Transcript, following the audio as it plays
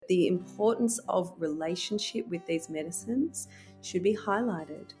the importance of relationship with these medicines should be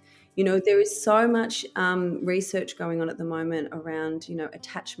highlighted. There is so much research going on at the moment around,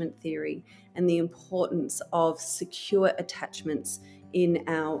 attachment theory and the importance of secure attachments in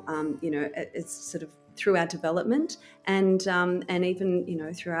our, it's sort of through our development and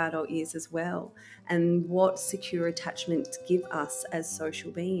even, throughout our years as well, and what secure attachments give us as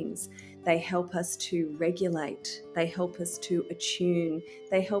social beings. They help us to regulate, they help us to attune,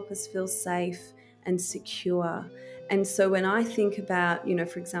 they help us feel safe and secure. And so when I think about,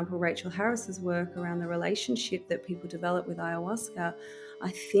 for example, Rachel Harris's work around the relationship that people develop with ayahuasca, I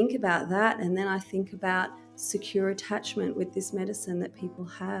think about that, and then I think about secure attachment with this medicine that people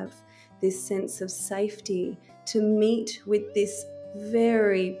have, this sense of safety to meet with this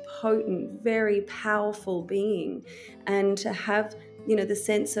very potent, very powerful being, and to have, the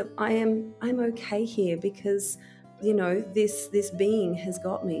sense of I'm okay here because, this being has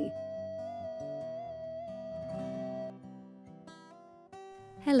got me.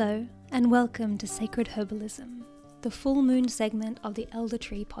 Hello, and welcome to Sacred Herbalism, the full moon segment of the Elder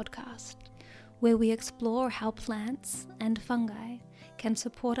Tree podcast, where we explore how plants and fungi can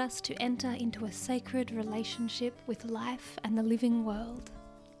support us to enter into a sacred relationship with life and the living world.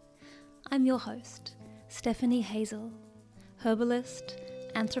 I'm your host, Stephanie Hazel, herbalist,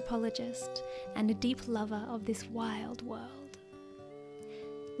 anthropologist, and a deep lover of this wild world.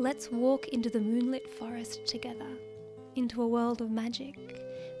 Let's walk into the moonlit forest together, into a world of magic,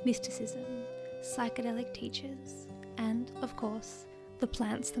 mysticism, psychedelic teachers, and, of course, the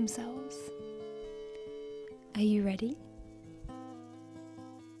plants themselves. Are you ready?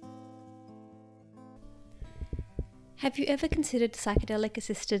 Have you ever considered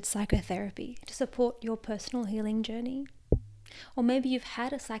psychedelic-assisted psychotherapy to support your personal healing journey? Or maybe you've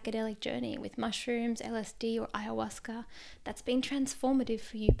had a psychedelic journey with mushrooms, LSD, or ayahuasca that's been transformative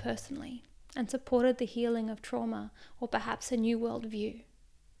for you personally and supported the healing of trauma or perhaps a new worldview.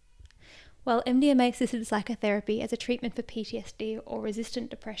 Well, MDMA-assisted psychotherapy as a treatment for PTSD or resistant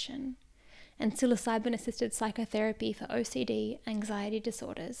depression, and psilocybin-assisted psychotherapy for OCD, anxiety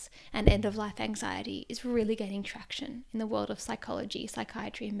disorders, and end-of-life anxiety is really gaining traction in the world of psychology,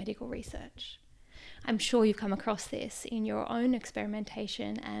 psychiatry, and medical research. I'm sure you've come across this in your own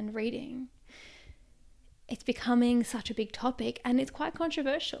experimentation and reading. It's becoming such a big topic, and it's quite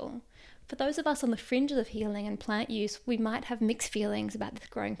controversial. For those of us on the fringes of healing and plant use, we might have mixed feelings about this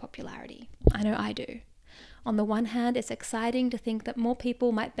growing popularity. I know I do. On the one hand, it's exciting to think that more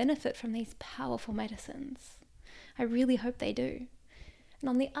people might benefit from these powerful medicines. I really hope they do. And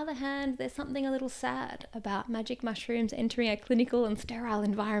on the other hand, there's something a little sad about magic mushrooms entering a clinical and sterile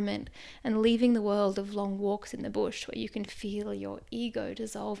environment and leaving the world of long walks in the bush where you can feel your ego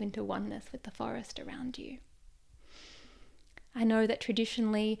dissolve into oneness with the forest around you. I know that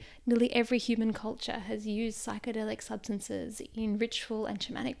traditionally, nearly every human culture has used psychedelic substances in ritual and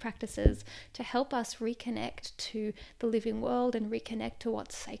shamanic practices to help us reconnect to the living world and reconnect to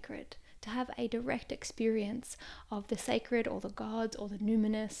what's sacred, to have a direct experience of the sacred or the gods or the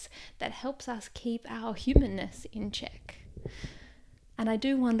numinous that helps us keep our humanness in check. And I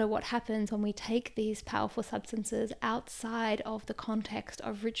do wonder what happens when we take these powerful substances outside of the context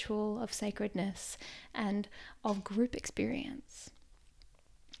of ritual, of sacredness, and of group experience.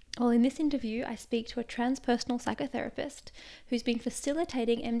 Well, in this interview, I speak to a transpersonal psychotherapist who's been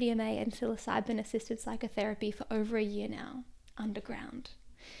facilitating MDMA and psilocybin-assisted psychotherapy for over a year now, underground.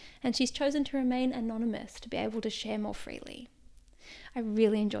 And she's chosen to remain anonymous to be able to share more freely. I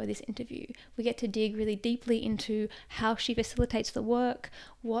really enjoy this interview. We get to dig really deeply into how she facilitates the work,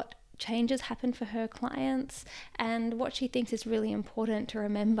 what changes happen for her clients, and what she thinks is really important to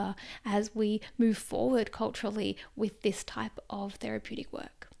remember as we move forward culturally with this type of therapeutic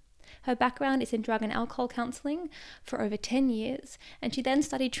work. Her background is in drug and alcohol counselling for over 10 years, and she then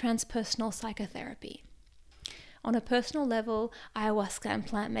studied transpersonal psychotherapy. On a personal level, ayahuasca and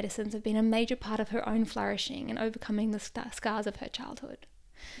plant medicines have been a major part of her own flourishing and overcoming the scars of her childhood.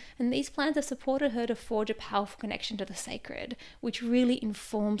 And these plants have supported her to forge a powerful connection to the sacred, which really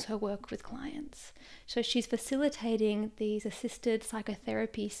informs her work with clients. So she's facilitating these assisted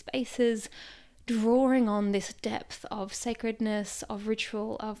psychotherapy spaces, drawing on this depth of sacredness, of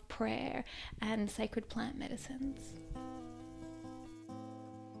ritual, of prayer, and sacred plant medicines.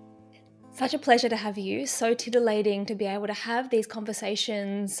 Such a pleasure to have you, so titillating to be able to have these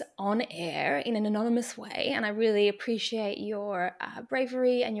conversations on air in an anonymous way, and I really appreciate your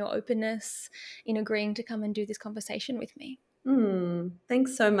bravery and your openness in agreeing to come and do this conversation with me.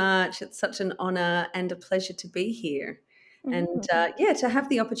 Thanks so much. It's such an honour and a pleasure to be here. And to have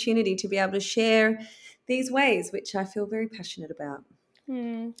the opportunity to be able to share these ways, which I feel very passionate about.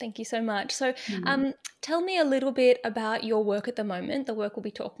 Thank you so much. So Mm. tell me a little bit about your work at the moment, the work we'll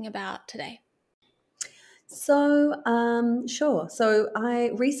be talking about today. So, sure. So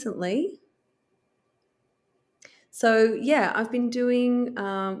I recently, so yeah, I've been doing,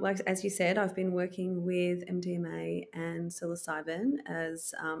 like as you said, I've been working with MDMA and psilocybin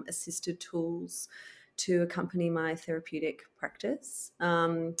as assisted tools to accompany my therapeutic practice.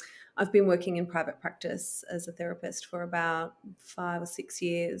 I've been working in private practice as a therapist for about 5 or 6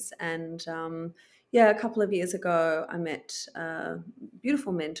 years, and yeah, a couple of years ago, I met a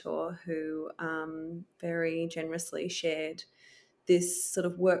beautiful mentor who very generously shared this sort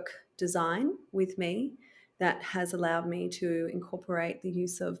of work design with me that has allowed me to incorporate the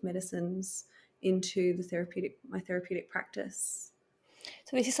use of medicines into my therapeutic practice.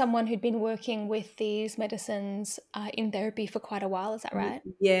 So this is someone who'd been working with these medicines in therapy for quite a while, is that right?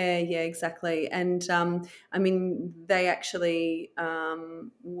 Yeah, yeah, exactly. And I mean, they actually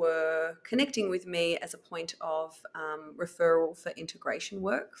were connecting with me as a point of referral for integration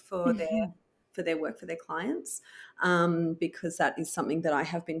work Mhm. for their work for their clients, because that is something that I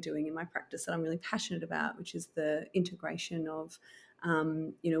have been doing in my practice that I'm really passionate about, which is the integration of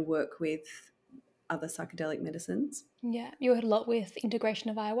work with other psychedelic medicines. Yeah, you had a lot with integration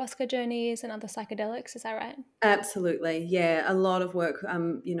of ayahuasca journeys and other psychedelics, is that right? Absolutely, yeah. A lot of work.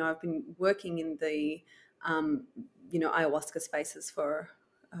 I've been working in the, um, ayahuasca spaces for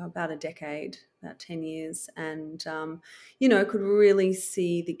about a decade, about 10 years, and could really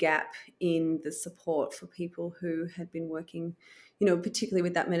see the gap in the support for people who had been working, particularly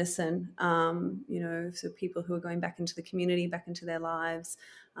with that medicine. So people who are going back into the community, back into their lives,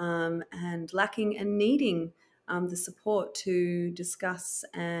 and lacking and needing the support to discuss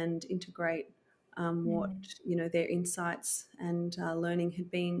and integrate what Mm. their insights and learning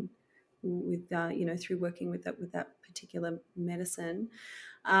had been with through working with that particular medicine.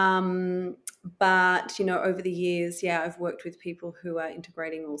 But over the years, yeah, I've worked with people who are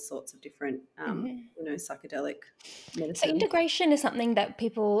integrating all sorts of different Mhm. psychedelic So medicine. integration is something that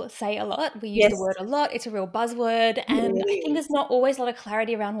people say a lot. We use the Yes, word a lot. It's a real buzzword. it And I really think is. there's not always a lot of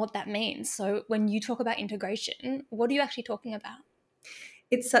clarity around what that means. So when you talk about integration, what are you actually talking about?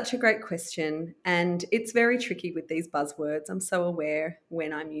 It's such a great question, and it's very tricky with these buzzwords. I'm so aware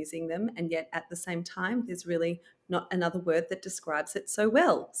when I'm using them, and yet at the same time, there's really not another word that describes it so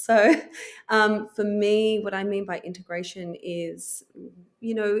well. So, for me, what I mean by integration is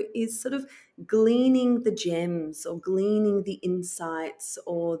sort of gleaning the gems or gleaning the insights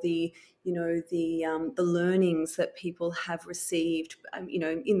or the learnings that people have received,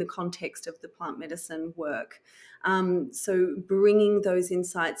 in the context of the plant medicine work. So bringing those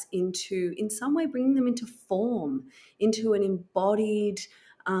insights in some way, bringing them into form, into an embodied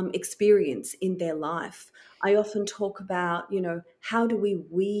experience in their life. I often talk about, how do we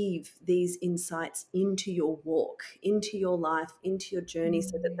weave these insights into your walk, into your life, into your journey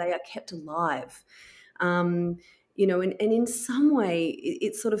so that Mm. they are kept alive. Um, and in some way,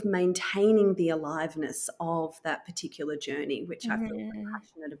 it's sort of maintaining the aliveness of that particular journey, which I feel Mhm.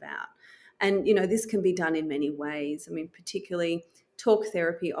 passionate about. And this can be done in many ways. I mean, particularly talk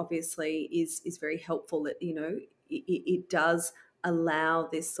therapy obviously is very helpful. That it does allow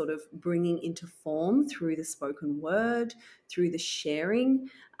this sort of bringing into form through the spoken word, through the sharing.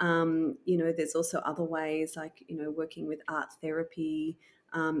 There's also other ways like working with art therapy,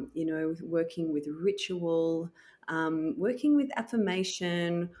 working with ritual, working with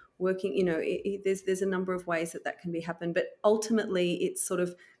affirmation, working. There's a number of ways that can be happen, but ultimately it's sort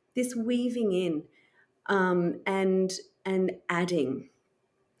of this weaving in and adding.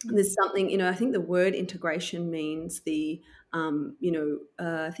 There's Mm. something, I think the word integration means I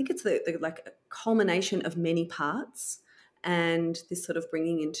think it's the like a culmination of many parts and this sort of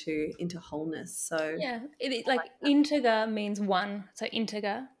bringing into wholeness. So, Yeah, like integer means one, so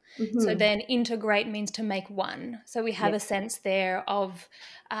integer. So mhm, then integrate means to make one. So we have yeah, a sense there of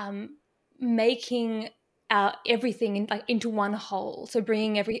making our everything into one whole. So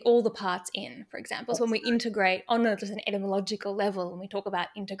bringing all the parts in, for example. So when that's we integrate on just an etymological level, when we talk about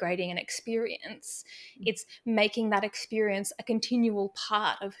integrating an experience, it's making that experience a continual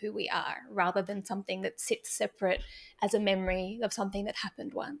part of who we are, rather than something that sits separate as a memory of something that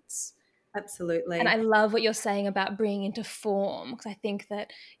happened once. And I absolutely. love what you're saying about bringing into form, because I think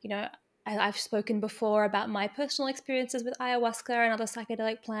that, I've spoken before about my personal experiences with ayahuasca and other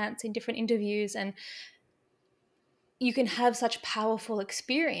psychedelic plants in different interviews, and you can have such powerful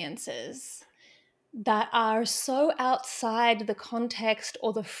experiences that are so outside the context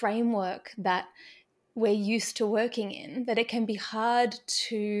or the framework that we're used to working in, that it can be hard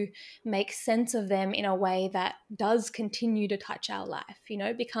to make sense of them in a way that does continue to touch our life.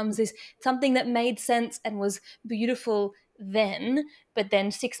 It becomes this something that made sense and was beautiful then, but then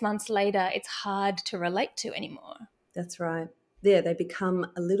 6 months later, it's hard to relate to anymore. That's right. Yeah, they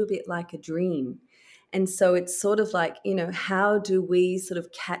become a little bit like a dream. And so it's sort of like, how do we sort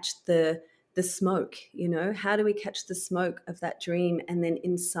of catch the smoke, How do we catch the smoke of that dream and then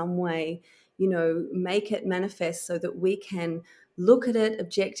in some way, make it manifest so that we can look at it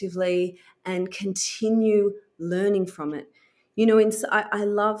objectively and continue learning from it. I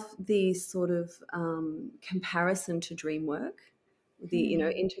love the sort of comparison to dream work, the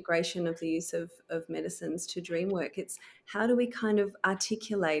integration of the use of medicines to dream work. It's how do we kind of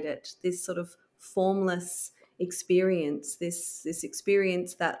articulate it, this sort of formless experience, this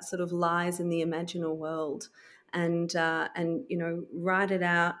experience that sort of lies in the imaginal world, and write it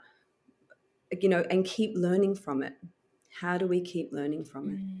out, and keep learning from it. How do we keep learning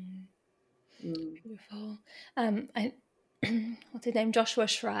from it? Beautiful. What's his name? Joshua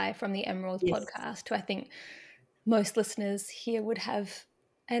Schry from the Emerald Yes. podcast, who I think most listeners here would have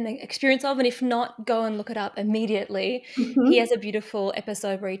an experience of, and if not, go and look it up immediately. He has a beautiful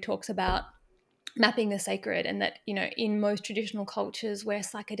episode where he talks about mapping the sacred, and that in most traditional cultures where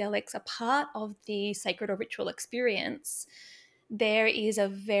psychedelics are part of the sacred or ritual experience, there is a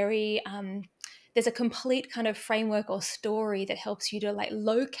very there's a complete kind of framework or story that helps you to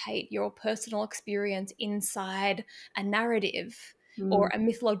locate your personal experience inside a narrative or a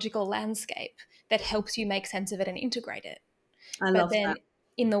mythological landscape that helps you make sense of it and integrate it. I But love then that.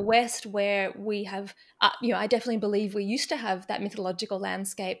 in the West, where we have, I definitely believe we used to have that mythological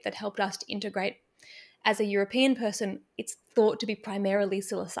landscape that helped us to integrate. As a European person, it's thought to be primarily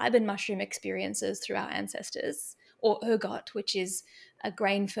psilocybin mushroom experiences through our ancestors, or ergot, which is a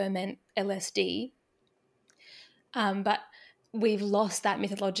grain ferment LSD. But we've lost that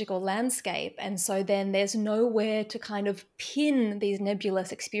mythological landscape. And so then there's nowhere to kind of pin these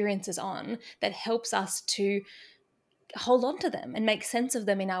nebulous experiences on that helps us to hold on to them and make sense of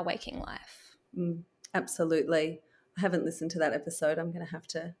them in our waking life. Absolutely. I haven't listened to that episode. I'm going to have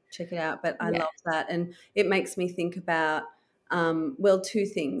to check it out, but I Yeah. love that. And it makes me think about, two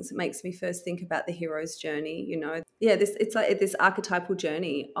things. It makes me first think about the hero's journey, it's like this archetypal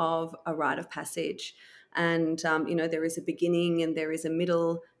journey of a rite of passage. And, there is a beginning and there is a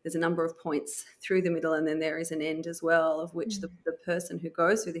middle, there's a number of points through the middle, and then there is an end as well, of which the person who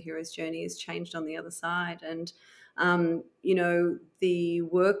goes through the hero's journey is changed on the other side. And, the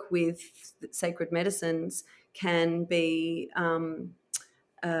work with sacred medicines can be,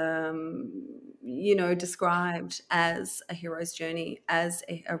 described as a hero's journey, as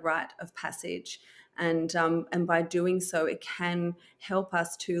a rite of passage. And by doing so, it can help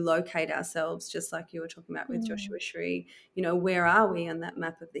us to locate ourselves, just like you were talking about with Joshua Shri. Where are we on that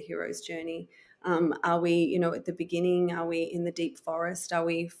map of the hero's journey? Are we, at the beginning? Are we in the deep forest? Are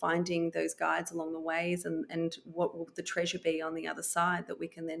we finding those guides along the ways? And what will the treasure be on the other side that we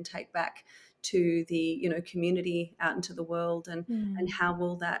can then take back to the, community, out into the world? And how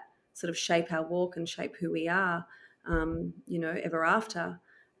will that sort of shape our walk and shape who we are, ever after?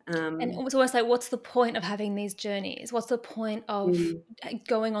 And it's almost like, what's the point of having these journeys? What's the point of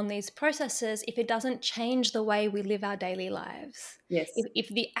going on these processes if it doesn't change the way we live our daily lives? Yes. If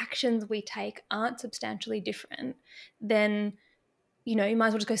the actions we take aren't substantially different, then, you might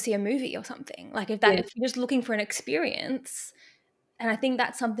as well just go see a movie or something. Like if you're just looking for an experience, and I think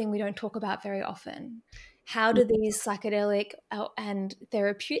that's something we don't talk about very often. How do these psychedelic and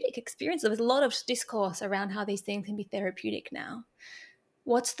therapeutic experiences, there's a lot of discourse around how these things can be therapeutic now.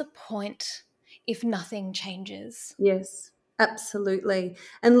 What's the point if nothing changes? Yes, absolutely.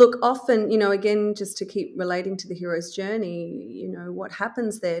 And look, often, again, just to keep relating to the hero's journey, what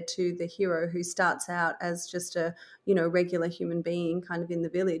happens there to the hero who starts out as just a, regular human being kind of in the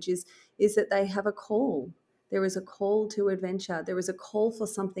village is that they have a call. There is a call to adventure. There is a call for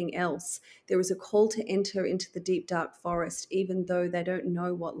something else. There is a call to enter into the deep, dark forest, even though they don't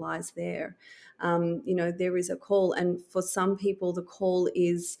know what lies there. There is a call. And for some people, the call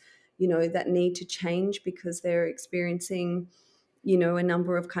is, that need to change because they're experiencing, a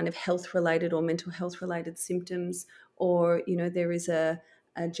number of kind of health related or mental health related symptoms, or, there is a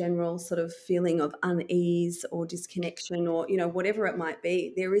general sort of feeling of unease or disconnection, or, whatever it might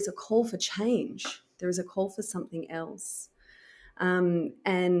be. There is a call for change. There is a call for something else. And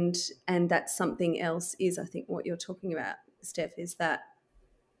that something else is, I think, what you're talking about, Steph, is that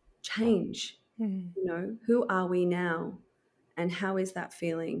change. Who are we now? And how is that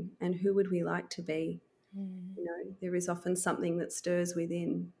feeling? And who would we like to be? There is often something that stirs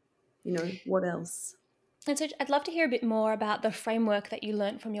within. What else? And so I'd love to hear a bit more about the framework that you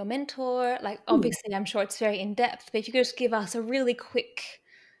learned from your mentor. Like, Hmm. obviously, I'm sure it's very in depth, but if you could just give us a really quick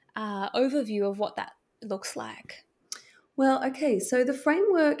overview of what that looks like. Well, okay, so the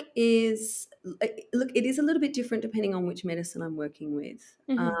framework is, look, it is a little bit different depending on which medicine I'm working with.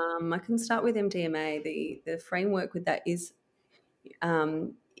 Hmm. I can start with MDMA. The framework with that is,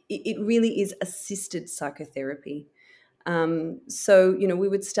 um, it really is assisted psychotherapy. So, we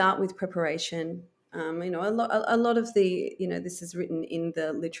would start with preparation. A lot of the, this is written in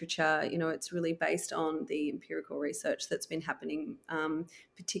the literature. It's really based on the empirical research that's been happening,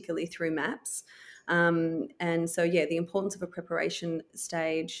 particularly through MAPS. And so, yeah, the importance of a preparation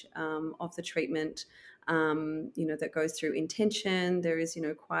stage of the treatment, that goes through intention. There is,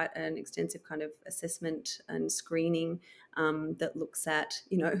 quite an extensive kind of assessment and screening that looks at,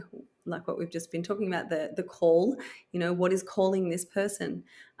 like what we've just been talking about, the call, what is calling this person.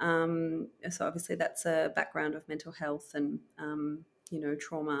 So obviously that's a background of mental health and,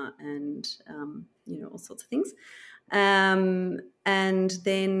 trauma and, all sorts of things. And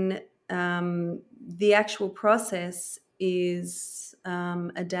then the actual process is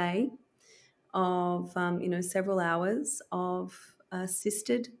a day of several hours of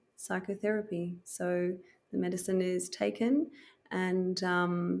assisted psychotherapy. So the medicine is taken, and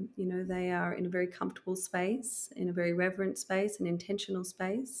they are in a very comfortable space, in a very reverent space, an intentional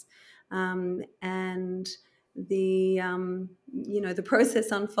space, and the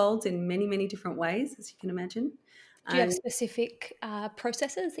process unfolds in many, many different ways, as you can imagine. Do you have And specific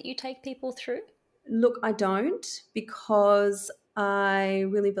processes that you take people through? look, I don't, because I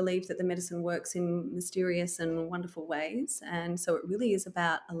really believe that the medicine works in mysterious and wonderful ways. And so it really is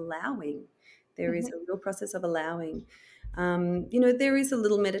about allowing. There is Hmm. a real process of allowing. There is a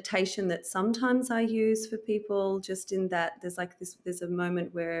little meditation that sometimes I use for people, just in that there's a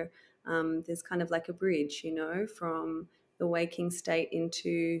moment where there's kind of like a bridge, from the waking state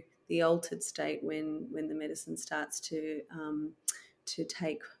into the altered state when the medicine starts to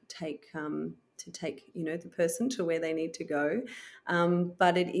take the person to where they need to go.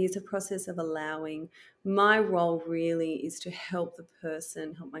 But it is a process of allowing. My role really is to help the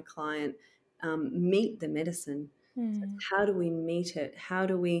person, help my client meet the medicine. So Mm. how do we meet it? How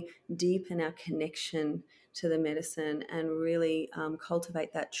do we deepen our connection to the medicine and really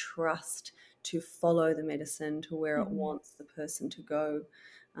cultivate that trust to follow the medicine to where it Hmm. wants the person to go,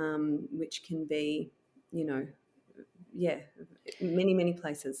 which can be, you know, yeah, many, many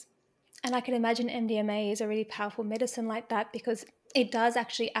places. And I can imagine MDMA is a really powerful medicine like that because it does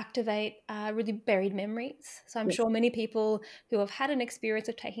actually activate really buried memories. So I'm Yes. sure many people who have had an experience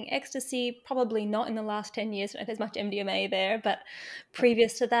of taking ecstasy, probably not in the last 10 years, I don't know if there's much MDMA there, but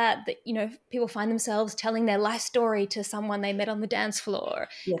previous to that, people find themselves telling their life story to someone they met on the dance floor.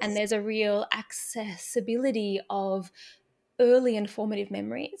 And Yes. there's a real accessibility of early and formative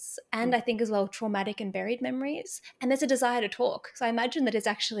memories, and I think as well traumatic and buried memories, and there's a desire to talk. So I imagine that it's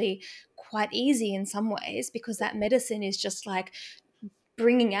actually quite easy in some ways because that medicine is just like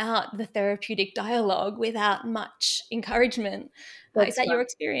bringing out the therapeutic dialogue without much encouragement. Is That's that your right.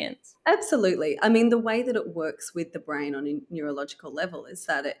 experience? Absolutely. I mean, the way that it works with the brain on a neurological level is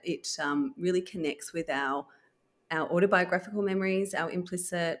that it really connects with our autobiographical memories, our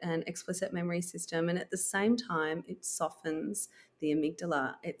implicit and explicit memory system. And at the same time, it softens the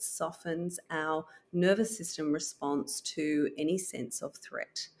amygdala. It softens our nervous system response to any sense of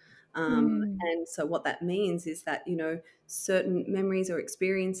threat. Mm. And so, what that means is that, certain memories or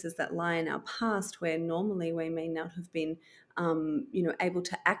experiences that lie in our past where normally we may not have been, able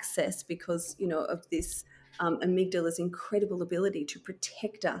to access because, of this amygdala's incredible ability to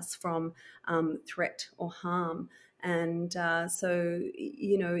protect us from threat or harm. And so,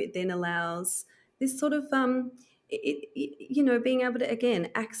 it then allows this sort of, being able to,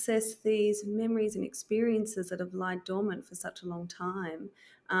 again, access these memories and experiences that have lied dormant for such a long time,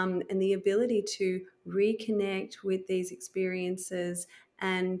 and the ability to reconnect with these experiences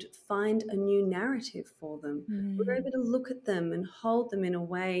and find a new narrative for them. We're Mm. able to look at them and hold them in a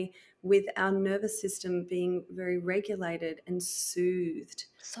way with our nervous system being very regulated and soothed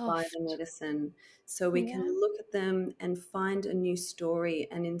by the Soft. medicine. So we can Yeah. look at them and find a new story,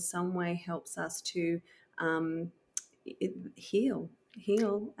 and in some way helps us to um, heal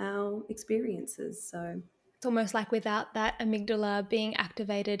our experiences. So It's almost like without that amygdala being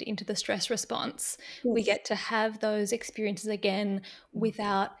activated into the stress response, we yes. get to have those experiences again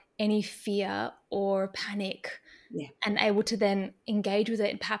without any fear or panic. Yeah. and able to then engage with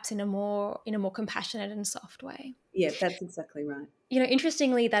it perhaps in a more compassionate and soft way. Yeah, that's exactly right.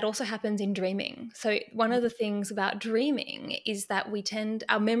 Interestingly, that also happens in dreaming. So one of the things about dreaming is that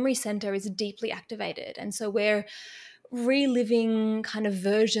our memory center is deeply activated. And so we're reliving kind of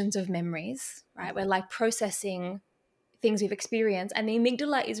versions of memories, right? We're like processing things we've experienced, and the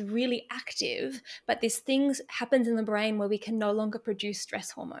amygdala is really active, but this thing happens in the brain where we can no longer produce stress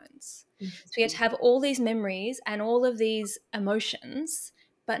hormones. So we have to Interesting. have all these memories and all of these emotions,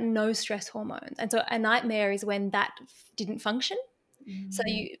 but no stress hormones. And so a nightmare is when that didn't function. So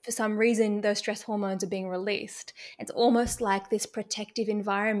Mm, for some reason, those stress hormones are being released. It's almost like this protective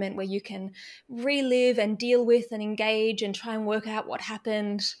environment where you can relive and deal with and engage and try and work out what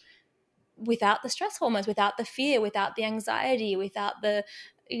happened without the stress hormones, without the fear, without the anxiety, without the,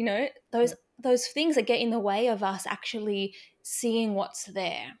 yeah. those things that get in the way of us actually seeing what's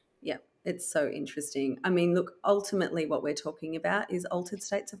there. Yeah, it's so interesting. I mean, look, ultimately, what we're talking about is altered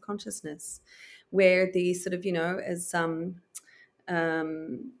states of consciousness, where the sort of, as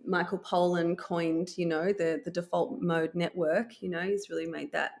Michael Pollan coined, the default mode network. He's really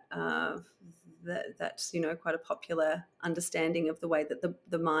made that. That's quite a popular understanding of the way that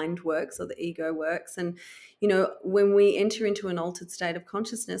the mind works or the ego works. And when we enter into an altered state of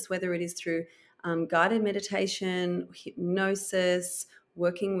consciousness, whether it is through guided meditation, hypnosis,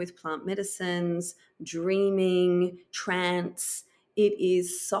 working with plant medicines, dreaming, trance, it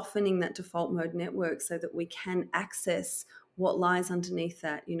is softening that default mode network so that we can access what lies underneath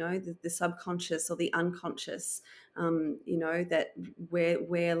that, the subconscious or the unconscious, that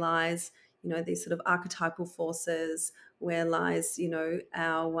where lies, these sort of archetypal forces, where lies,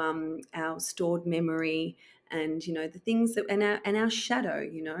 our stored memory, and the things that and our shadow,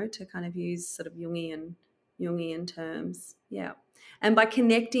 to kind of use sort of Jungian terms. Yeah. And by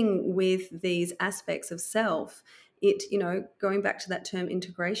connecting with these aspects of self, it, going back to that term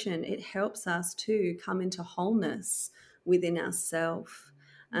integration, it helps us to come into wholeness within ourself.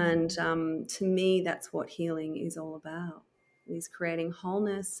 And to me, that's what healing is all about, is creating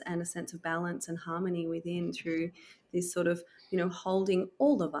wholeness and a sense of balance and harmony within through this sort of, holding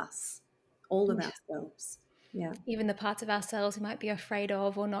all of us, all of Yeah. ourselves. Yeah. Even the parts of ourselves we might be afraid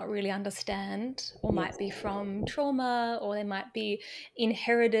of or not really understand, or Yes. might be from trauma, or they might be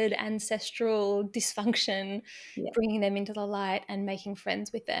inherited ancestral dysfunction, Yeah. bringing them into the light and making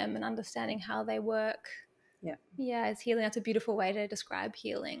friends with them and understanding how they work. Yeah. Yeah, it's healing. That's a beautiful way to describe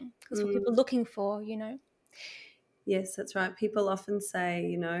healing. That's what people Mm, are looking for. yes, that's right. People often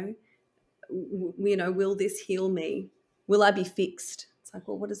say, will this heal me? Will I be fixed? It's like,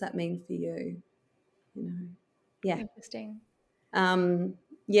 well, what does that mean for you? You know, yeah. Interesting. Um,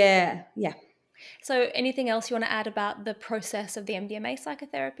 yeah, yeah. So, anything else you want to add about the process of the MDMA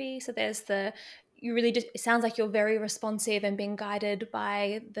psychotherapy? So, you really just, it sounds like you're very responsive and being guided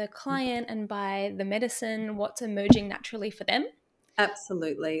by the client and by the medicine, what's emerging naturally for them.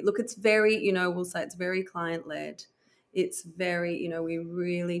 Absolutely. Look, it's very, we'll say it's very client led. It's very, we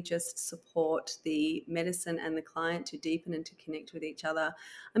really just support the medicine and the client to deepen and to connect with each other.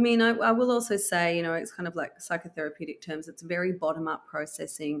 I mean, I will also say, it's kind of like psychotherapeutic terms. It's very bottom up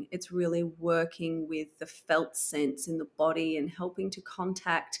processing. It's really working with the felt sense in the body and helping to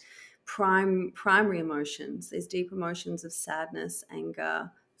contact primary emotions. There's deep emotions of sadness,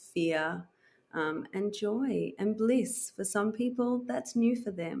 anger, fear, and joy and bliss. For some people, that's new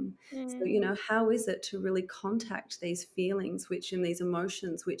for them. So, Mm. how is it to really contact these feelings, which and these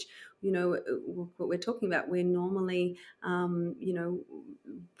emotions, which, what we're talking about, we're normally,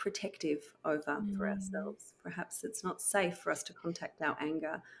 protective over for Mm. ourselves. Perhaps it's not safe for us to contact our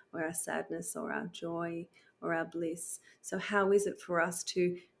anger or our sadness or our joy or our bliss. So how is it for us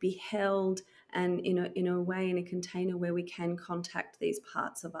to be held and in a way, in a container where we can contact these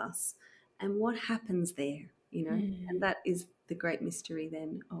parts of us? And what happens there, and Mm. that is the great mystery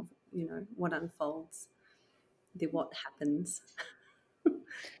then of, what unfolds, the what happens.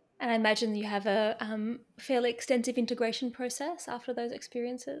 And I imagine you have a fairly extensive integration process after those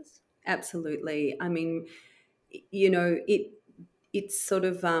experiences. Absolutely. I mean, it's sort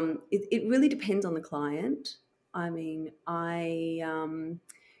of, it really depends on the client. I mean,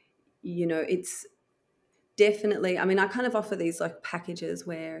 it's definitely, I mean, I kind of offer these like packages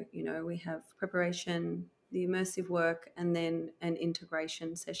where, we have preparation, the immersive work, and then an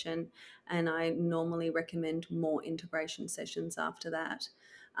integration session. And I normally recommend more integration sessions after that.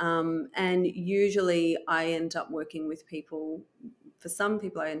 And usually I end up working with people, for some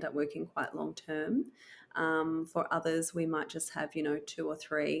people, I end up working quite long term. For others, we might just have, two or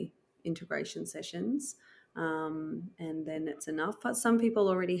three integration sessions. and then it's enough. But some people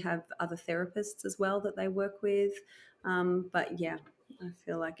already have other therapists as well that they work with. But yeah, I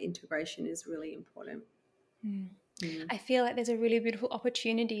feel like integration is really important. I feel like there's a really beautiful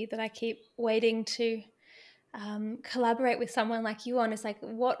opportunity that I keep waiting to collaborate with someone like you on. Is like,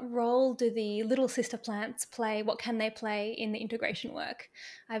 what role do the little sister plants play? What can they play in the integration work?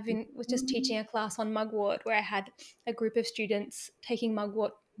 Was just teaching a class on mugwort where I had a group of students taking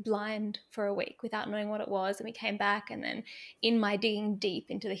mugwort blind for a week without knowing what it was, and we came back, and then in my digging deep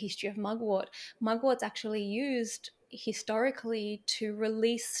into the history of mugwort's actually used historically to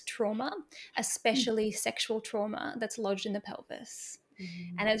release trauma, especially sexual trauma that's lodged in the pelvis.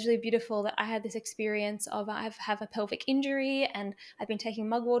 And it was really beautiful that I had this experience of I have a pelvic injury and I've been taking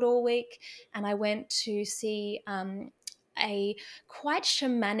mugwort all week, and I went to see a quite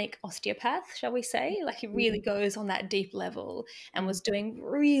shamanic osteopath, shall we say, like he really goes on that deep level, and was doing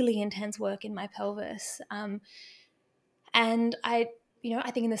really intense work in my pelvis. And I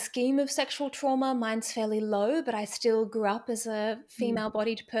think in the scheme of sexual trauma, mine's fairly low, but I still grew up as a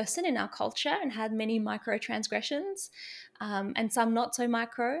female-bodied person in our culture and had many micro-transgressions, and some not so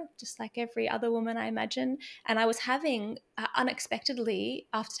micro, just like every other woman, I imagine. And I was having, unexpectedly,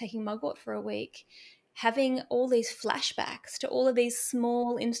 after taking mugwort for a week, having all these flashbacks to all of these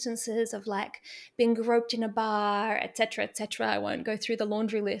small instances of like being groped in a bar, etc., etc. I won't go through the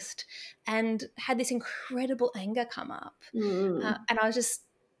laundry list, and had this incredible anger come up. And it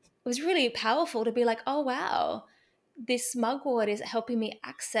was really powerful to be like, oh, wow, this mugwort is helping me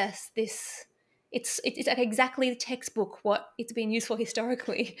access this. It's like exactly the textbook what it's been used for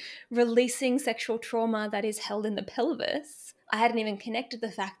historically, releasing sexual trauma that is held in the pelvis. I hadn't even connected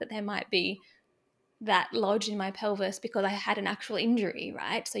the fact that there might be that lodged in my pelvis because I had an actual injury,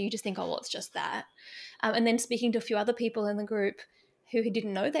 right? So you just think, oh, well, it's just that. And then speaking to a few other people in the group who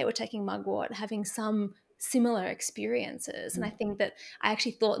didn't know they were taking mugwort, having some similar experiences. And I think that I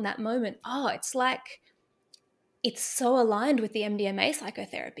actually thought in that moment, oh, it's like it's so aligned with the MDMA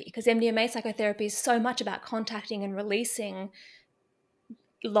psychotherapy, because MDMA psychotherapy is so much about contacting and releasing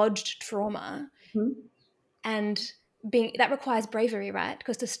lodged trauma. And that requires bravery, right?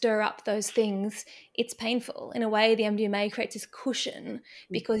 Because to stir up those things, it's painful. In a way, the MDMA creates this cushion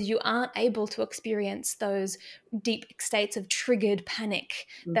because you aren't able to experience those deep states of triggered panic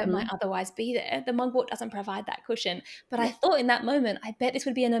that might otherwise be there. The mugwort doesn't provide that cushion. But I thought in that moment, I bet this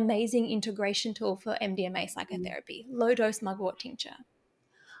would be an amazing integration tool for MDMA psychotherapy, low-dose mugwort tincture.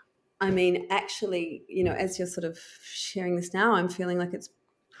 I mean, actually, as you're sort of sharing this now, I'm feeling like it's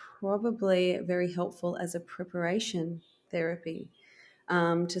probably very helpful as a preparation therapy,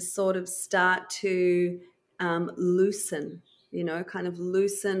 to sort of start to loosen, kind of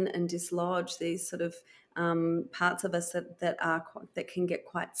loosen and dislodge these sort of parts of us that can get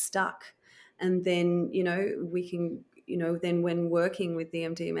quite stuck. And then, we can, then when working with the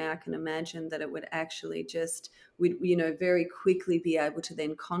MDMA, I can imagine that it would actually we'd very quickly be able to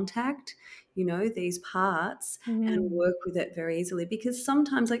then contact, these parts and work with it very easily. Because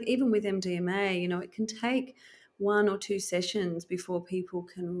sometimes, like even with MDMA, it can take 1 or 2 sessions before people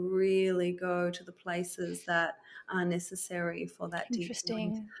can really go to the places that are necessary for that deep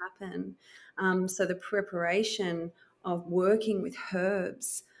healing to happen. So the preparation of working with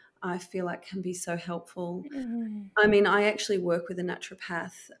herbs, I feel like can be so helpful. I mean, I actually work with a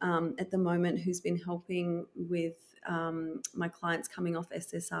naturopath at the moment who's been helping with my clients coming off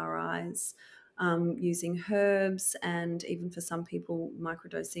SSRIs, using herbs, and even for some people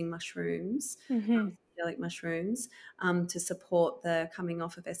microdosing mushrooms, psychedelic mushrooms, to support the coming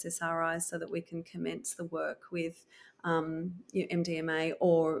off of SSRIs so that we can commence the work with MDMA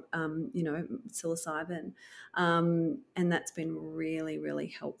or psilocybin, and that's been really, really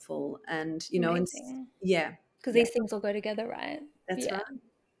helpful. And yeah, because these things all go together, right? That's right.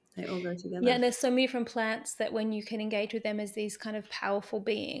 They all go together. Yeah, and there's so many different plants that when you can engage with them as these kind of powerful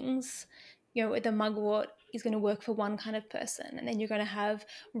beings, the mugwort is going to work for one kind of person, and then you're going to have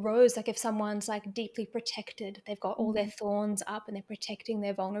rose, like if someone's like deeply protected, they've got all their thorns up and they're protecting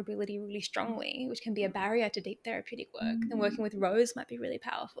their vulnerability really strongly, which can be a barrier to deep therapeutic work. And working with rose might be really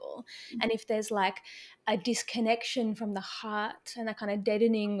powerful. And if there's like a disconnection from the heart and a kind of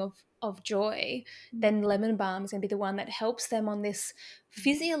deadening of joy, then lemon balm is going to be the one that helps them on this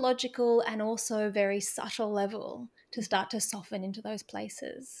physiological and also very subtle level to start to soften into those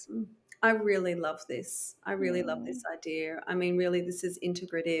places. I really love this. I really love this idea. I mean, really, this is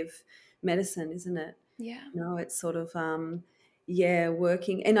integrative medicine, isn't it? Yeah. It's sort of,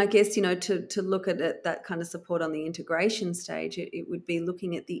 working. And I guess, to look at it, that kind of support on the integration stage, it would be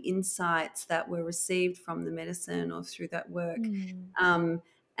looking at the insights that were received from the medicine or through that work.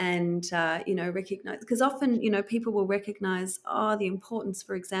 and recognize, because often people will recognize the importance,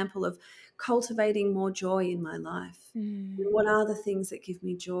 for example, of cultivating more joy in my life. Mm. What are the things that give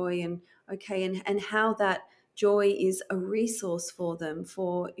me joy, and okay, and how that joy is a resource for them,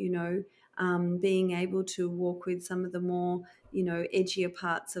 for being able to walk with some of the more edgier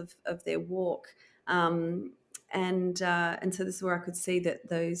parts of their walk. And so this is where I could see that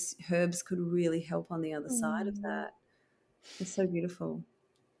those herbs could really help on the other side of Mm. that. It's so beautiful.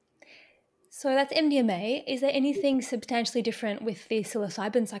 So that's MDMA. Is there anything substantially different with the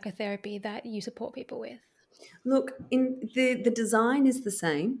psilocybin psychotherapy that you support people with? Look, in the design is the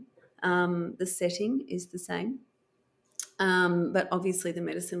same, the setting is the same, but obviously the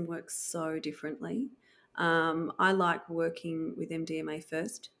medicine works so differently. I like working with MDMA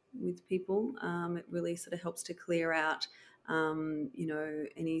first with people. It really sort of helps to clear out,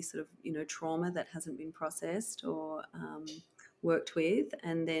 any sort of trauma that hasn't been processed or worked with,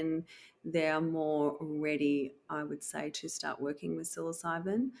 and then they are more ready, I would say, to start working with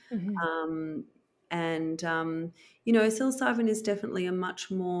psilocybin. Mm-hmm. Um, and psilocybin is definitely a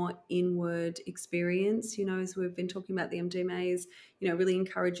much more inward experience. As we've been talking about, the MDMA is, really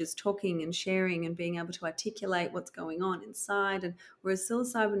encourages talking and sharing and being able to articulate what's going on inside. And whereas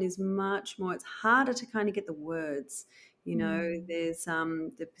psilocybin is much more, it's harder to kind of get the words. There's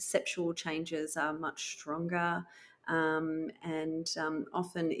the perceptual changes are much stronger. And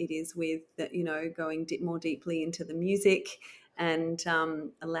often it is with going more deeply into the music, and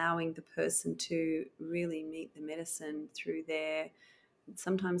allowing the person to really meet the medicine through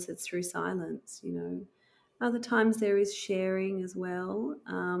sometimes it's through silence. Other times there is sharing as well,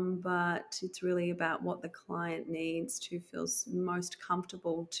 but it's really about what the client needs to feel most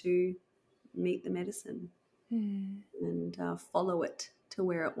comfortable to meet the medicine, Mm. and follow it to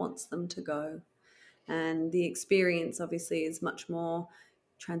where it wants them to go. And the experience obviously is much more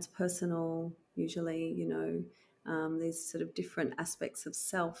transpersonal. Usually, these sort of different aspects of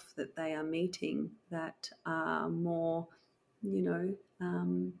self that they are meeting that are more, you know,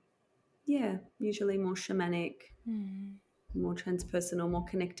 um, usually more shamanic, Mm. more transpersonal, more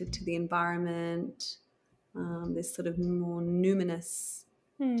connected to the environment. This sort of more numinous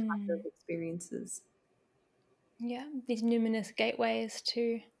type Mm. of experiences. Yeah, these numinous gateways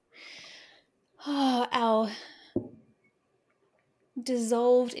to our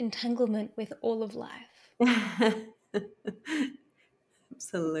dissolved entanglement with all of life.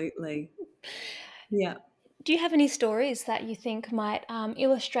 Absolutely. Yeah. Do you have any stories that you think might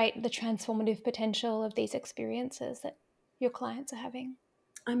illustrate the transformative potential of these experiences that your clients are having?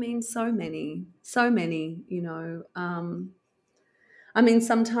 I mean, so many, I mean,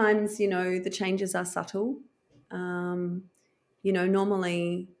 sometimes, the changes are subtle. Um,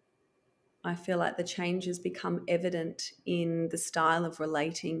 Normally I feel like the changes become evident in the style of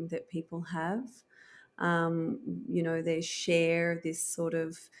relating that people have. They share this sort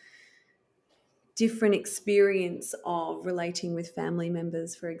of different experience of relating with family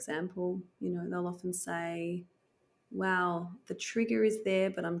members, for example. They'll often say, wow, the trigger is there,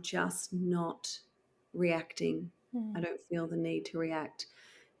 but I'm just not reacting. I Mm. don't feel the need to react.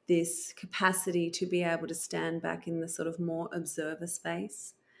 This capacity to be able to stand back in the sort of more observer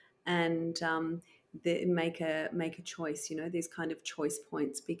space, and make a choice. These kind of choice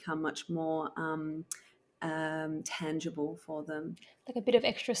points become much more tangible for them. Like a bit of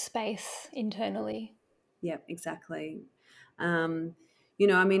extra space internally. Yeah, exactly. Um,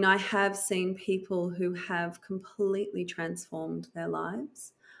 I mean, I have seen people who have completely transformed their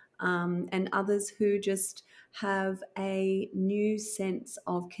lives, and others who just have a new sense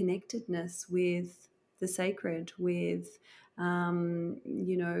of connectedness with the sacred, with,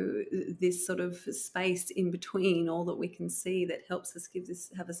 this sort of space in between all that we can see that helps us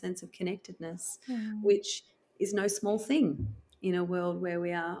have a sense of connectedness, Mm. which is no small thing in a world where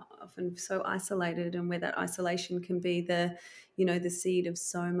we are often so isolated, and where that isolation can be the seed of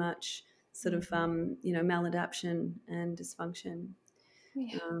so much sort of maladaption and dysfunction.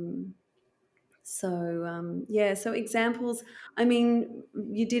 Yeah. um, so examples, I mean,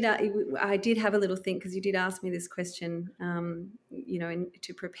 I did have a little think, because you did ask me this question,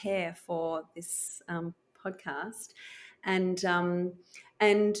 to prepare for this podcast, and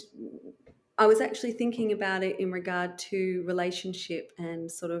I was actually thinking about it in regard to relationship,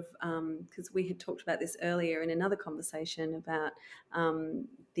 and sort of, because we had talked about this earlier in another conversation about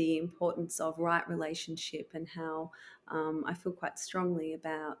the importance of right relationship, and how I feel quite strongly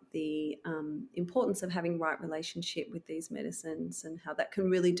about the importance of having right relationship with these medicines, and how that can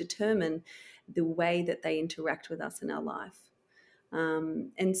really determine the way that they interact with us in our life.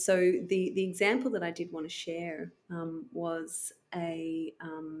 And so the example that I did want to share was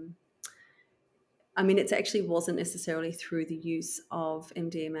it actually wasn't necessarily through the use of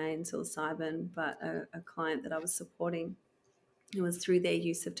MDMA and psilocybin, but a client that I was supporting, it was through their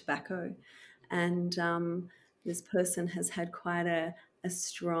use of tobacco. And this person has had quite a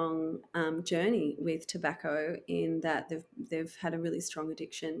strong journey with tobacco, in that they've had a really strong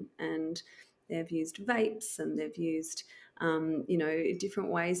addiction, and they've used vapes, and they've used different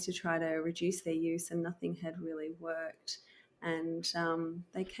ways to try to reduce their use, and nothing had really worked. And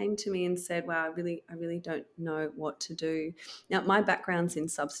they came to me and said, wow, I really don't know what to do. Now, my background's in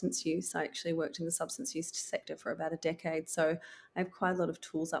substance use. I actually worked in the substance use sector for about a decade, so I have quite a lot of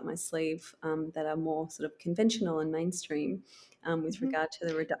tools up my sleeve that are more sort of conventional and mainstream with regard to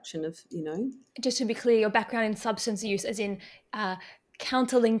the reduction of, Just to be clear, your background in substance use, as in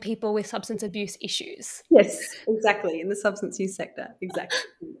counselling people with substance abuse issues. Yes, exactly, in the substance use sector, exactly.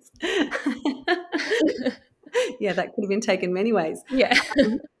 Yeah, that could have been taken many ways. Yeah.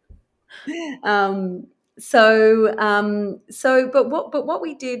 But what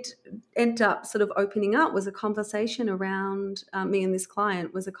we did end up sort of opening up was a conversation around me and this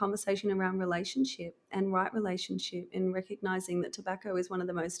client, was a conversation around relationship and right relationship, and recognizing that tobacco is one of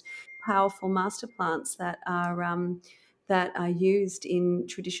the most powerful master plants that are used in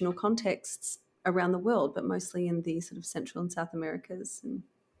traditional contexts around the world, but mostly in the sort of Central and South Americas and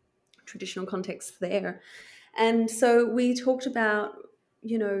traditional contexts there. And so we talked about,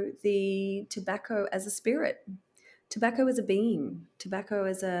 the tobacco as a spirit, tobacco as a being, tobacco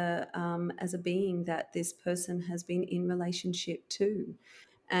as a being that this person has been in relationship to,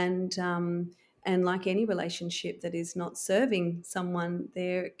 and like any relationship that is not serving someone,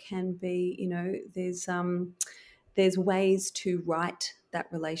 there can be, there's ways to right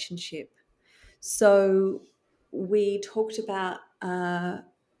that relationship. So we talked about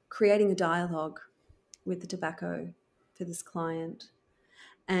creating a dialogue with the tobacco for this client.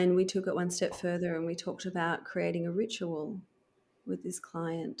 And we took it one step further, and we talked about creating a ritual with this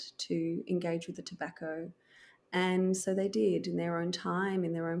client to engage with the tobacco. And so they did, in their own time,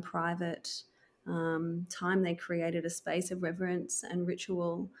 in their own private time. They created a space of reverence and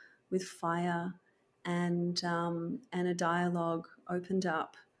ritual with fire, and a dialogue opened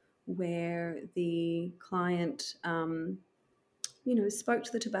up where the client spoke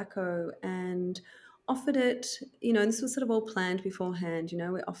to the tobacco and offered it, and this was sort of all planned beforehand.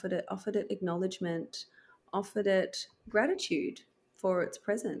 We offered it acknowledgement, offered it gratitude for its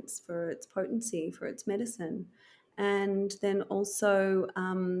presence, for its potency, for its medicine, and then also,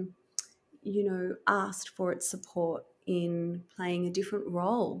 asked for its support in playing a different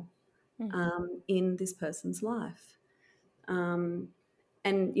role in this person's life. And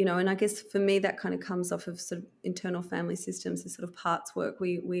I guess for me, that kind of comes off of sort of internal family systems, this sort of parts work.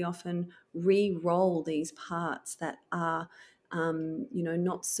 We often re-roll these parts that are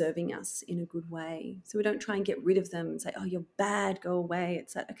not serving us in a good way. So we don't try and get rid of them and say, oh, you're bad, go away.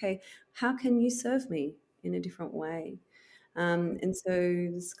 It's like, okay, how can you serve me in a different way? And so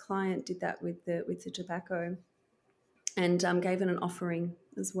this client did that with the tobacco, and gave it an offering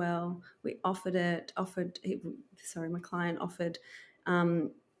as well. We my client offered,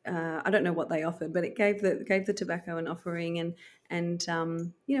 I don't know what they offered, but it gave the tobacco an offering, and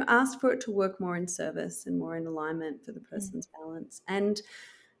asked for it to work more in service and more in alignment for the person's balance. And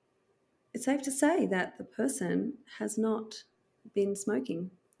it's safe to say that the person has not been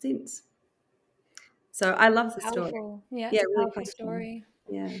smoking since. So I love the story. Powerful. Yeah, Yeah, it's a really powerful powerful. story.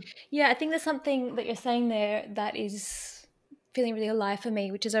 Yeah. Yeah, I think there's something that you're saying there that is feeling really alive for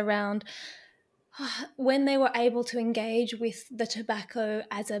me, which is around when they were able to engage with the tobacco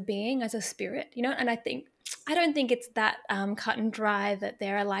as a being, as a spirit, and I don't think it's that cut and dry that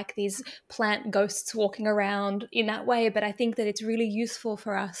there are like these plant ghosts walking around in that way, but I think that it's really useful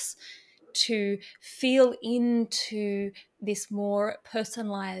for us to feel into this more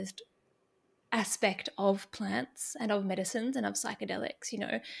personalized aspect of plants and of medicines and of psychedelics.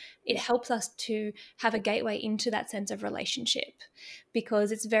 It helps us to have a gateway into that sense of relationship,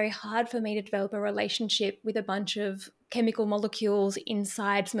 because it's very hard for me to develop a relationship with a bunch of chemical molecules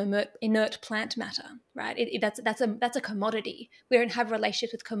inside some inert plant matter, right? That's a commodity. We don't have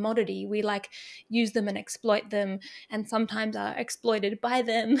relationships with commodity. We use them and exploit them, and sometimes are exploited by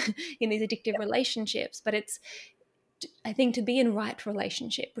them in these addictive relationships. But I think to be in right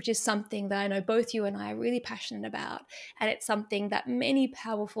relationship, which is something that I know both you and I are really passionate about, and it's something that many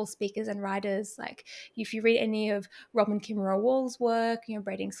powerful speakers and writers, like if you read any of Robin Kimmerer Wall's work,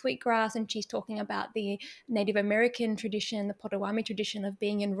 Braiding Sweetgrass, and she's talking about the Native American tradition, the Potawatomi tradition of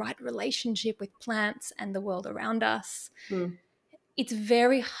being in right relationship with plants and the world around us. it's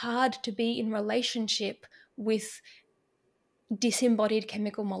very hard to be in relationship with disembodied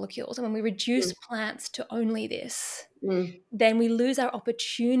chemical molecules. And when we reduce Mm, plants to only this, mm, then we lose our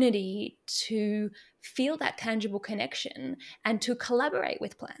opportunity to feel that tangible connection and to collaborate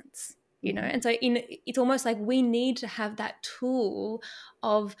with plants, mhm, and so it's almost like we need to have that tool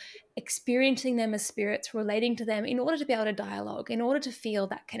of experiencing them as spirits, relating to them in order to be able to dialogue, in order to feel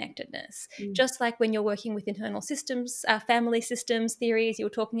that connectedness. mm, Just like when you're working with internal systems, family systems theories you were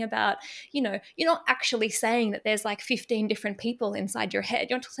talking about, you're not actually saying that there's like 15 different people inside your head.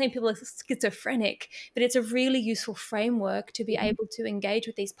 You're not saying people are schizophrenic, but it's a really useful framework to be mhm. able to engage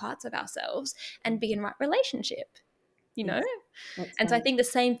with these parts of ourselves and be in right relationship, you know? Yes, that's And so I right. think the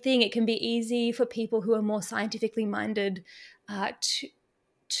same thing, it can be easy for people who are more scientifically minded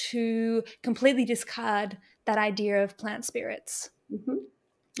to completely discard that idea of plant spirits. Mhm,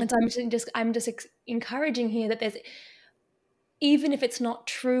 And so mhm, I'm just encouraging here that there's, even if it's not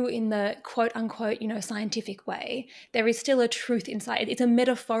true in the quote unquote, scientific way, there is still a truth inside. It's a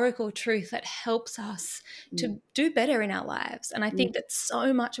metaphorical truth that helps us mm, to do better in our lives. And I mm, think that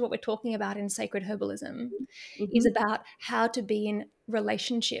so much of what we're talking about in sacred herbalism is mhm, about how to be in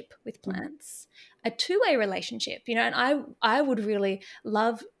relationship with mhm, plants, a two-way relationship, and I would really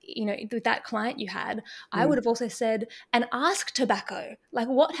love, with that client you had, I would mm, have also said, and ask tobacco, like,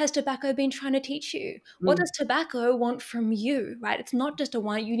 what has tobacco been trying to teach you? What mm. does tobacco want from you, right? It's not just a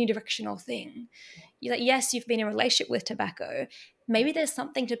one unidirectional thing. You're like, yes, you've been in a relationship with tobacco. Maybe there's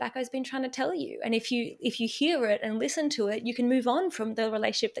something tobacco's been trying to tell you. And if you hear it and listen to it, you can move on from the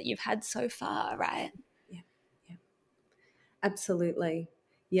relationship that you've had so far, right? Yeah, yeah. Absolutely.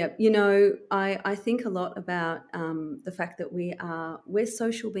 Yep. I think a lot about the fact that we're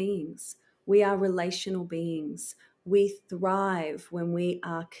social beings. We are relational beings. We thrive when we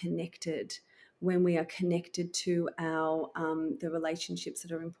are connected, when we are connected to our the relationships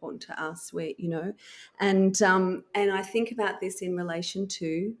that are important to us. And I think about this in relation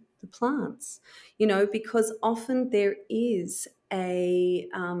to the plants, because often there is a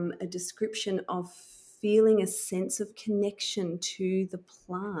description of feeling a sense of connection to the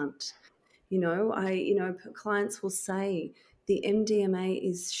plant. Clients will say, the MDMA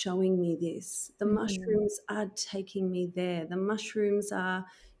is showing me this. The Mm-hmm. mushrooms are taking me there. The mushrooms are,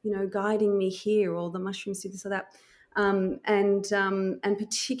 guiding me here, or the mushrooms do this or that. And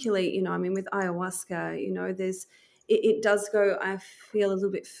particularly, with ayahuasca, it does go, I feel, a little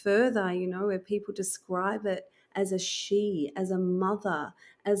bit further, where people describe it as a she, as a mother,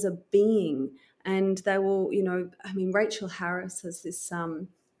 as a being. And they will, Rachel Harris has this,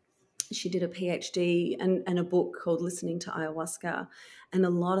 she did a PhD and a book called Listening to Ayahuasca. And a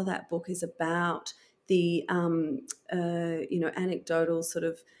lot of that book is about the, anecdotal sort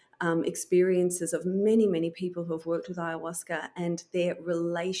of experiences of many, many people who have worked with ayahuasca and their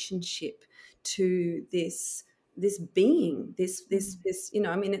relationship to this being, this,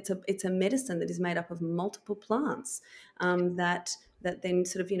 it's a medicine that is made up of multiple plants, that then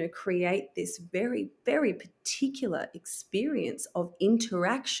sort of, create this very, very particular experience of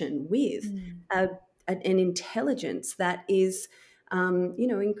interaction with Mm. a, an intelligence that is,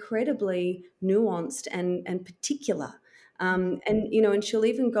 incredibly nuanced and particular. And she'll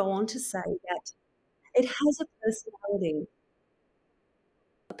even go on to say that it has a personality.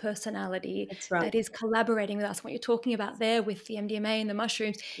 A personality That's right. that is collaborating with us. What you're talking about there with the MDMA and the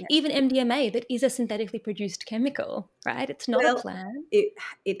mushrooms, Yeah. even MDMA that is a synthetically produced chemical, right? It's not a Well, plant.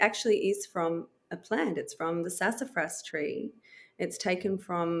 it actually is from a plant. It's from the sassafras tree. It's taken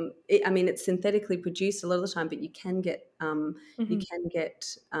from. It's synthetically produced a lot of the time, but you Mhm. can get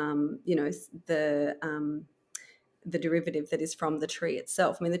the derivative that is from the tree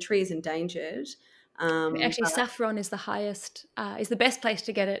itself. The tree is endangered. Actually, But saffron is the highest, is the best place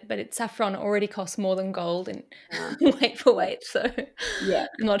to get it, but saffron already costs more than gold in uh, weight for yeah, weight. So yeah.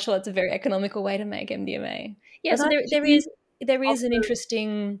 I'm not sure it's a very economical way to make MDMA. Yeah, But so I there do is there is an offer.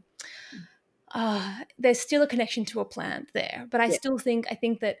 interesting, there's still a connection to a plant there, but Yeah, I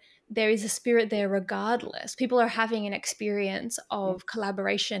think that there is a spirit there regardless. People are having an experience yeah, of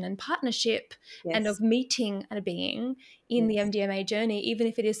collaboration and partnership and yes, of meeting a being in the yes. MDMA journey, even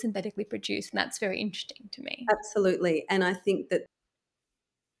if it is synthetically produced. And that's very interesting to me. Absolutely. And I think that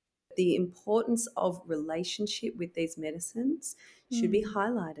the importance of relationship with these medicines should be Mm.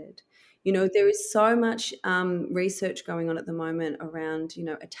 highlighted. There is so much research going on at the moment around,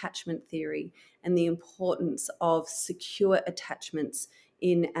 attachment theory and the importance of secure attachments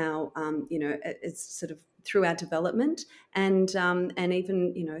in our, it's sort of through our development, and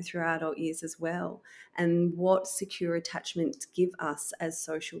even, you know, through our adult years as well. And what secure attachments give us as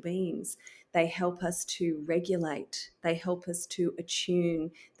social beings, they help us to regulate, they help us to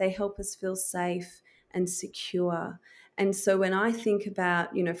attune, they help us feel safe and secure. And so when I think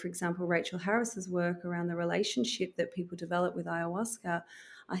about, you know, for example, Rachel Harris's work around the relationship that people develop with ayahuasca,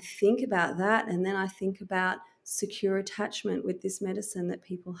 I think about that, and then I think about secure attachment with this medicine that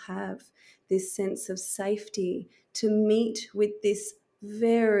people have, this sense of safety to meet with this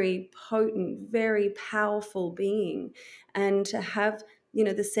very potent, very powerful being, and to have, you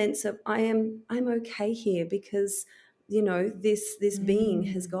know, the sense of I'm okay here because, you know, this being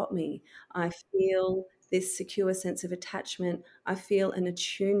has Mm. got me. I feel this secure sense of attachment. I feel an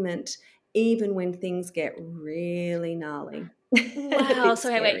attunement even when things get really gnarly and a Wow. bit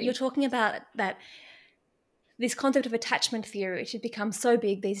So wait, you're scary. talking about that this concept of attachment theory, which has become so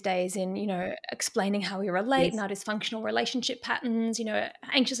big these days in, you know, explaining how we relate and Yes. our dysfunctional relationship patterns, you know,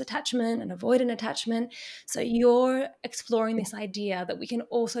 anxious attachment and avoidant attachment. So you're exploring Yeah. this idea that we can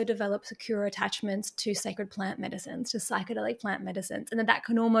also develop secure attachments to sacred plant medicines, to psychedelic plant medicines, and that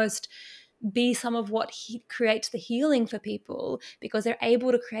can almost be some of what creates the healing for people, because they're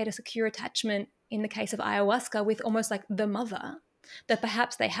able to create a secure attachment in the case of ayahuasca with almost like the mother that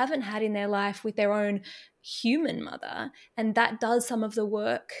perhaps they haven't had in their life with their own human mother. And that does some of the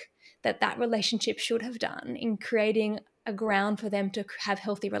work that that relationship should have done in creating a ground for them to have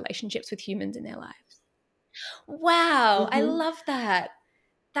healthy relationships with humans in their lives. Wow, I Hmm. love that.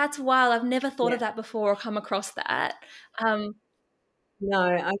 That's wild. I've never thought of Yeah. that before or come across that. Um, No,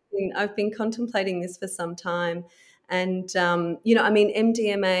 I've been contemplating this for some time, and you know, I mean,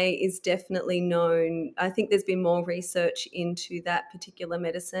 MDMA is definitely known. I think there's been more research into that particular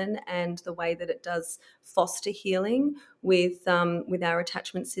medicine and the way that it does foster healing with our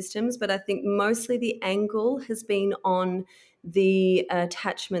attachment systems. But I think mostly the angle has been on the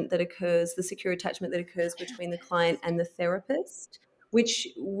attachment that occurs, the secure attachment that occurs between the client and the therapist, which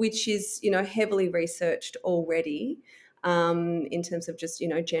is, you know, heavily researched already, in terms of just, you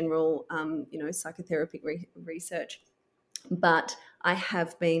know, general, you know, psychotherapy research. But I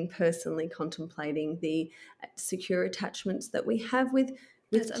have been personally contemplating the secure attachments that we have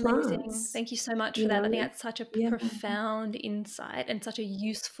That's with amazing. plants. Thank you so much You for that. I know, think that's such a yeah. profound insight and such a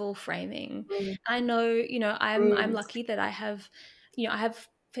useful framing. Mm, I know, you know, I'm mm, lucky that I have, you know, I have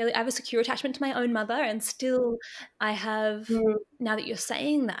a secure attachment to my own mother, and still I have, mm, now that you're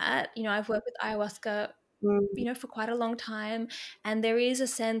saying that, you know, I've worked with ayahuasca, mm, you know, for quite a long time, and there is a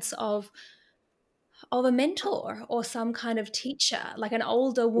sense of a mentor or some kind of teacher, like an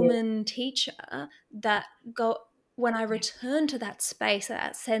older yeah, woman teacher that go when I yeah, return to that space,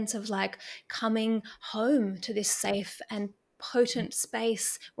 that sense of like coming home to this safe and potent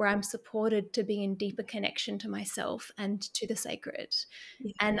space where I'm supported to be in deeper connection to myself and to the sacred.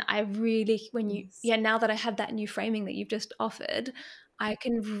 yeah, And I really, when you, yes, yeah, now that I have that new framing that you've just offered, I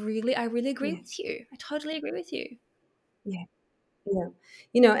really agree yeah, with you. I totally agree with you. yeah. Yeah.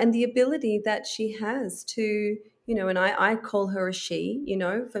 You know, and the ability that she has to, you know, and I call her a she, you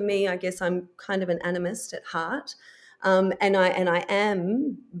know, for me, I guess I'm kind of an animist at heart. And I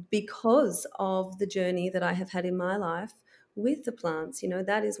am, because of the journey that I have had in my life with the plants. You know,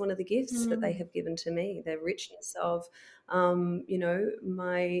 that is one of the gifts that they Mm. have given to me, the richness of, you know,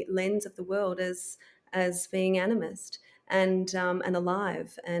 my lens of the world as being animist and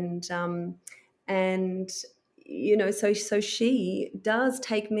alive, and you know, so she does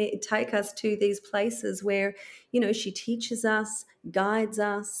take us to these places where, you know, she teaches us, guides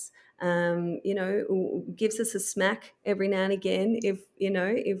us, you know, gives us a smack every now and again if, you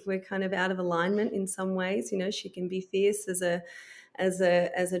know, if we're kind of out of alignment in some ways. You know, she can be fierce as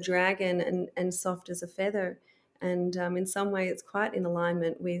a dragon, and soft as a feather, and in some way it's quite in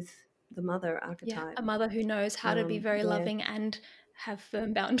alignment with the mother Yeah, archetype. a mother who knows how to be very Yeah. loving and have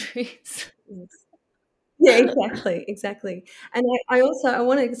firm boundaries. Yes. Yeah, exactly, exactly. And I also I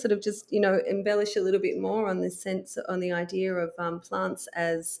want to sort of just, you know, embellish a little bit more on this sense, on the idea of plants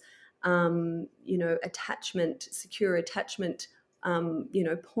as, you know, attachment, secure attachment, you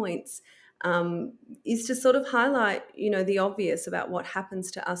know, points, um, is to sort of highlight, you know, the obvious about what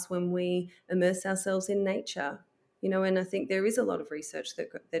happens to us when we immerse ourselves in nature. You know, and I think there is a lot of research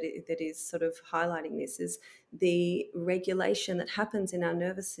that is sort of highlighting this, is the regulation that happens in our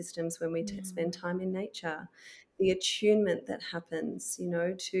nervous systems when we spend Mm. time in nature, the attunement that happens, you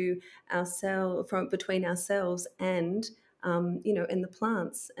know, to ourselves, from between ourselves and, you know, and the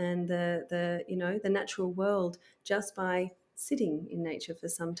plants and the you know, the natural world, just by sitting in nature for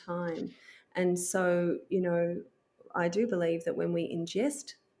some time. And so, you know, I do believe that when we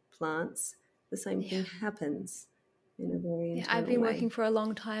ingest plants, the same thing happens in a very Yeah, I've internal been working way. for a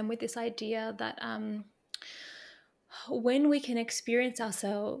long time with this idea that when we can experience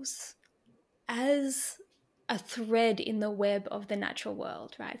ourselves as a thread in the web of the natural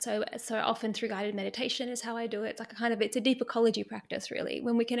world, right? So often through guided meditation is how I do it. It's like it's a deep ecology practice, really,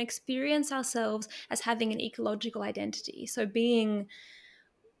 when we can experience ourselves as having an ecological identity. So being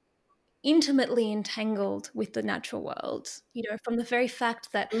intimately entangled with the natural world, from the very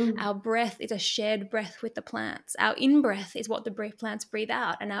fact that Mm. our breath is a shared breath with the plants. Our in-breath is what the plants breathe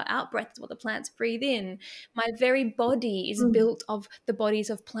out, and our out-breath is what the plants breathe in. My very body is Mm. built of the bodies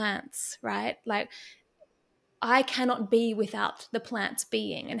of plants, right? Like, I cannot be without the plants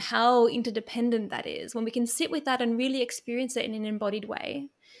being, and how interdependent that is. When we can sit with that and really experience it in an embodied way,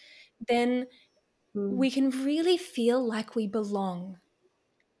 then Mm. we can really feel like we belong.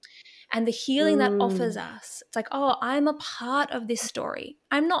 And the healing that offers Mm. us, it's like, oh, I'm a part of this story.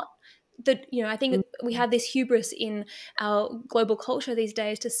 I'm not I think Mm. we have this hubris in our global culture these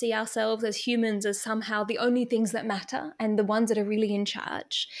days to see ourselves as humans as somehow the only things that matter and the ones that are really in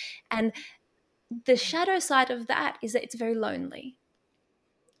charge. And the shadow side of that is that it's very lonely,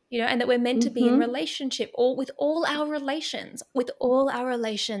 and that we're meant to be in Mhm. relationship all with all our relations,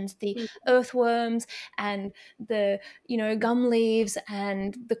 the earthworms and the, gum leaves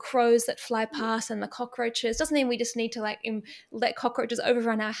and the crows that fly past and the cockroaches. Doesn't mean we just need to let cockroaches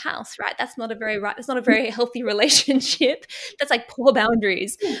overrun our house, right? That's not a very healthy relationship. That's like poor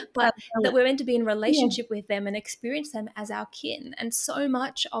boundaries. Yeah, But that we're meant to be in yeah. relationship with them and experience them as our kin. And so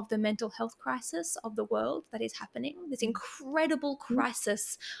much of the mental health crisis of the world that is happening, this incredible Mhm.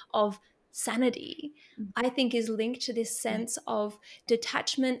 crisis of sanity, I think is linked to this Yeah. sense of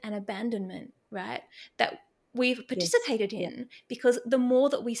detachment and abandonment, right? That we've Yes. participated Yeah. in, because the more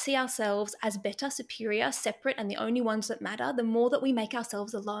that we see ourselves as better, superior, separate, and the only ones that matter, the more that we make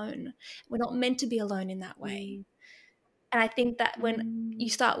ourselves alone. We're not meant to be alone in that way. Mm. And I think that when you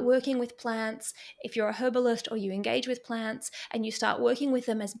Mm. start working with plants, if you're a herbalist or you engage with plants and you start working with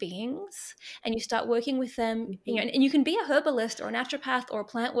them as beings, and you start working with them, Mhm. and you can be a herbalist or a naturopath or a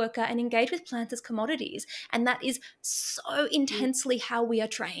plant worker and engage with plants as commodities. And that is so Mm. intensely how we are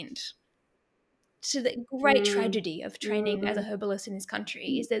trained. To the great Mm. tragedy of training as a Mm. herbalist in this country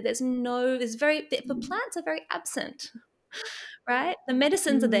Mm. is that the plants are very absent, right? The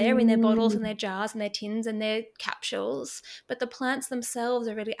medicines are there in their bottles and Mm. their jars and their tins and their capsules, but the plants themselves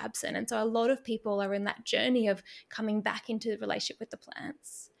are really absent. And so a lot of people are in that journey of coming back into the relationship with the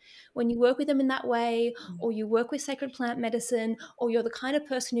plants. When you work with them in that way, or you work with sacred plant medicine, or you're the kind of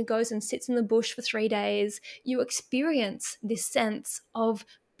person who goes and sits in the bush for 3 days, you experience this sense of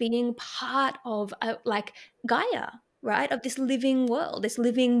being part of like Gaia, right? Of this living world, this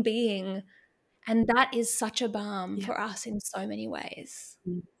living being. And that is such a balm Yeah. for us in so many ways.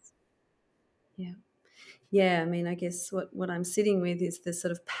 Mm. Yeah. Yeah, I mean, I guess what I'm sitting with is the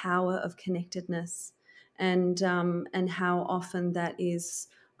sort of power of connectedness, and how often that is,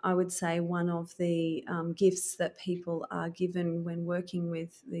 I would say, one of the gifts that people are given when working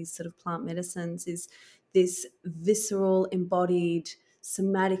with these sort of plant medicines is this visceral, embodied,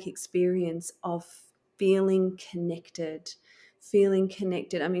 somatic experience of feeling connected. Feeling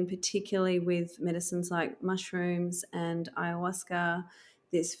connected. I mean, particularly with medicines like mushrooms and ayahuasca,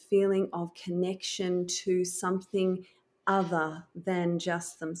 this feeling of connection to something other than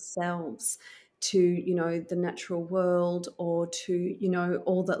just themselves, to the natural world, or to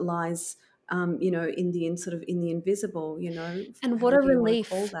all that lies in the invisible, And what a however you want to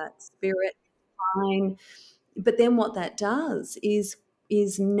call relief. that, spirit, fine. But then what that does is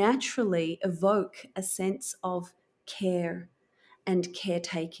naturally evoke a sense of care and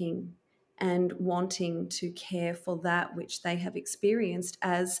caretaking, and wanting to care for that which they have experienced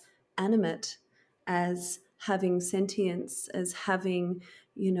as animate, as having sentience, as having,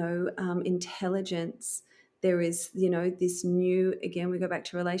 intelligence. There is, this new, again, we go back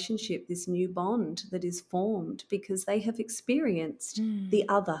to relationship, this new bond that is formed because they have experienced the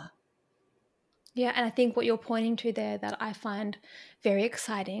other. Yeah, and I think what you're pointing to there that I find very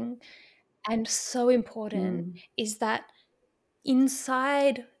exciting and so important Mm. is that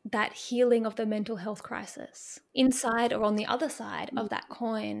inside that healing of the mental health crisis, inside or on the other side of that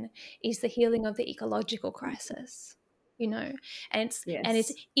coin, is the healing of the ecological crisis. And it's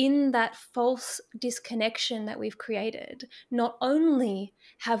Yes. in that false disconnection that we've created. Not only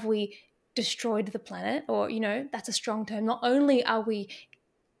have we destroyed the planet, or that's a strong term, not only are we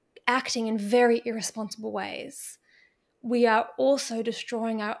acting in very irresponsible ways, we are also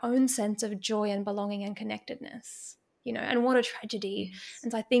destroying our own sense of joy and belonging and connectedness. And what a tragedy. Yes.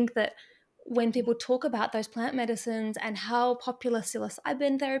 And so I think that when people talk about those plant medicines and how popular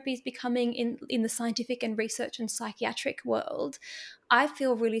psilocybin therapy is becoming in the scientific and research and psychiatric world, I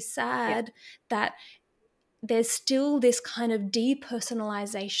feel really Yeah. sad that there's still this kind of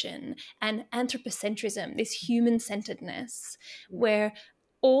depersonalization and anthropocentrism, this human centeredness, Yeah. where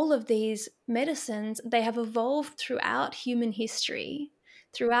all of these medicines, they have evolved throughout human history,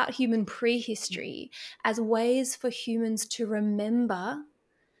 throughout human prehistory, as ways for humans to remember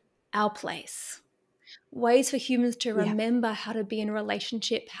our place, ways for humans to Yeah. remember how to be in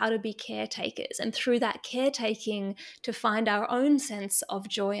relationship, how to be caretakers, and through that caretaking to find our own sense of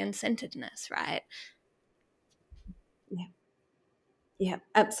joy and centeredness, right? Yeah. Yeah,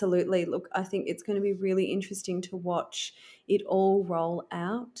 absolutely. Look, I think it's going to be really interesting to watch it all roll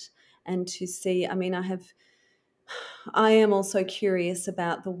out and to see. I mean, I am also curious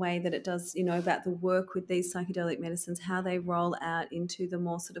about the way that it does, about the work with these psychedelic medicines, how they roll out into the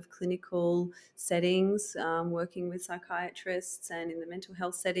more sort of clinical settings, working with psychiatrists and in the mental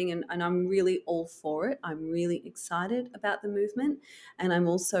health setting. And I'm really all for it. I'm really excited about the movement. And I'm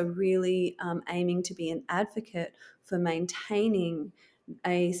also really aiming to be an advocate for maintaining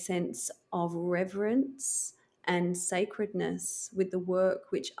a sense of reverence and sacredness with the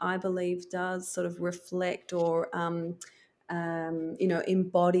work, which I believe does sort of reflect or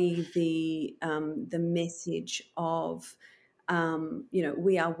embody the message of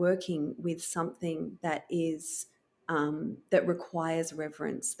we are working with something that is that requires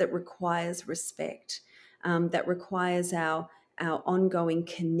reverence, that requires respect, that requires our ongoing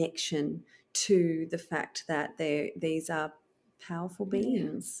connection to the fact that these are powerful Yeah.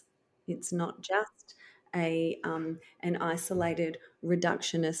 beings. It's not just an isolated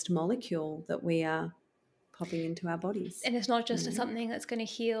reductionist molecule that we are popping into our bodies. And it's not You just know, something that's going to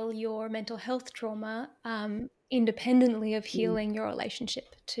heal your mental health trauma, independently of Mm, healing your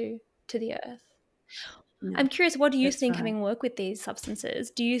relationship to the earth. no, I'm curious, what do you that's think, right. having worked with these substances?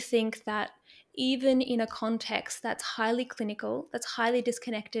 Do you think that even in a context that's highly clinical, that's highly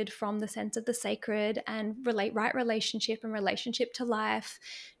disconnected from the sense of the sacred and right relationship and relationship to life,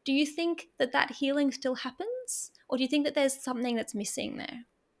 do you think that that healing still happens? Or do you think that there's something that's missing there?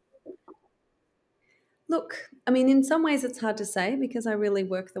 Look, I mean, in some ways, it's hard to say because I really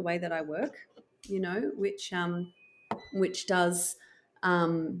work the way that I work. Which does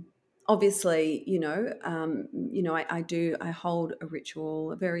obviously I hold a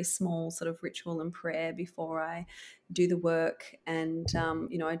ritual, a very small sort of ritual and prayer before I do the work, and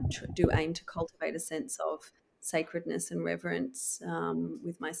do aim to cultivate a sense of sacredness and reverence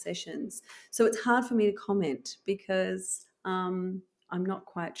with my sessions. So it's hard for me to comment because I'm not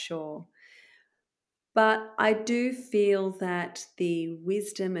quite sure. But I do feel that the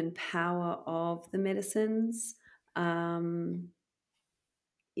wisdom and power of the medicines, um,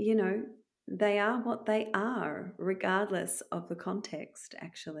 you know, they are what they are, regardless of the context,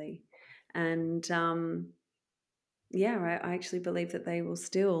 actually. And yeah, I actually believe that they will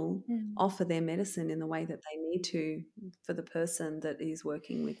still Mm. offer their medicine in the way that they need to for the person that is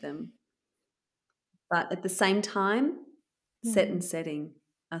working with them. But at the same time, set Mm. and setting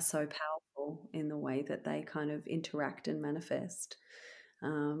are so powerful in the way that they kind of interact and manifest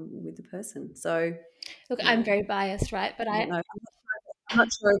with the person. So, Look, I'm yeah, very biased, right? But I don't know. I'm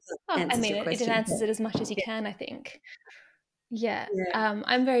not sure if that oh, I answers mean, your it question. answers it as much as you can, I think. Yeah, Yeah.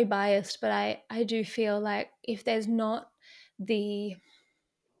 I'm very biased, but I do feel like if there's not the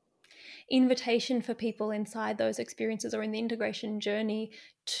invitation for people inside those experiences or in the integration journey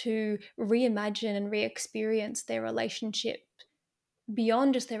to reimagine and re-experience their relationship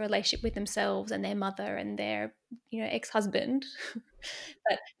beyond just their relationship with themselves and their mother and their ex-husband,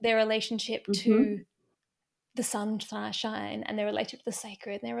 but their relationship to Mhm. the sunshine and their relationship to the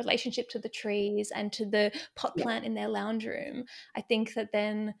sacred and their relationship to the trees and to the pot Yeah. plant in their lounge room, I think that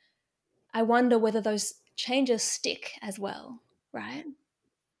then I wonder whether those changes stick as well, right?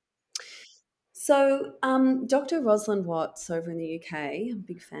 So, Dr. Rosalind Watts over in the UK, I'm a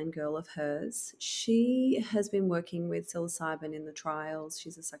big fangirl of hers. She has been working with psilocybin in the trials.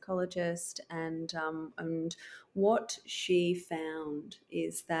 She's a psychologist, and what she found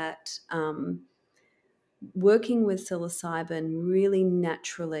is that working with psilocybin really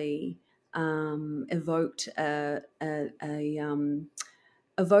naturally evoked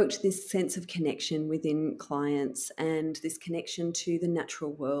evoked this sense of connection within clients and this connection to the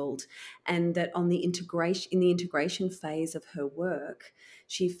natural world, and that on the integration phase of her work,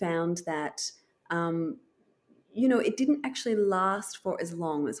 she found that it didn't actually last for as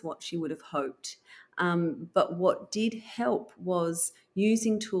long as what she would have hoped. But what did help was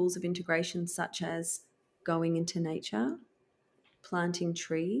using tools of integration such as going into nature, planting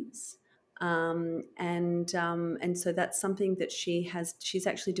trees, And so that's something that she's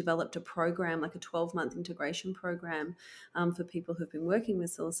actually developed a program, like a 12-month integration program, for people who've been working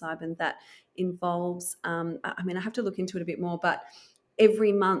with psilocybin that involves, I mean, I have to look into it a bit more, but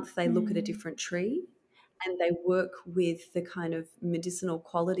every month they look at a different tree and they work with the kind of medicinal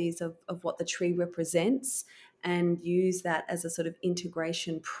qualities of what the tree represents and use that as a sort of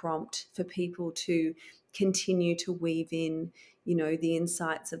integration prompt for people to continue to weave in, the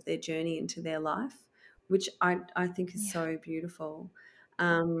insights of their journey into their life, which I think is Yeah. so beautiful.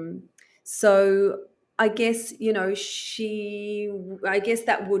 Um, so I guess, I guess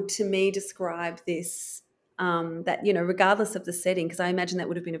that would to me describe this, that, regardless of the setting, because I imagine that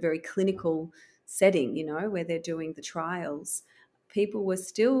would have been a very clinical setting, where they're doing the trials, people were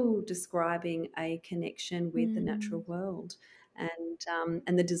still describing a connection with the natural world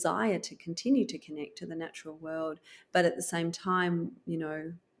and the desire to continue to connect to the natural world. But at the same time,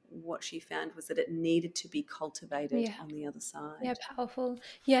 what she found was that it needed to be cultivated Yeah. on the other Yeah, side. powerful.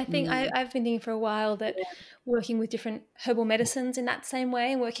 Yeah, I think I've been thinking for a while that working with different herbal medicines in that same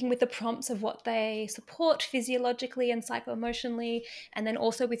way, working with the prompts of what they support physiologically and psycho-emotionally, and then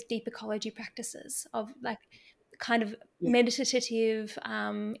also with deep ecology practices of like kind of Yeah, meditative,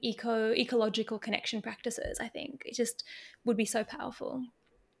 ecological connection practices. I think it just would be so powerful,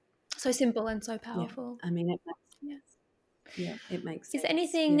 so simple and so yeah. powerful. I mean, it makes Yeah. sense. Yeah, it makes Is there sense.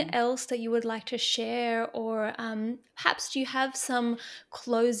 anything Yeah. else that you would like to share, or perhaps do you have some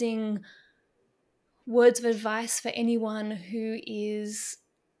closing words of advice for anyone who is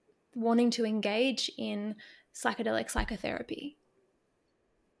wanting to engage in psychedelic psychotherapy?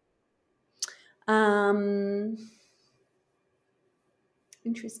 Um,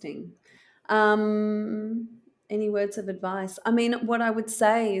 Interesting. Um, any words of advice? I mean, what I would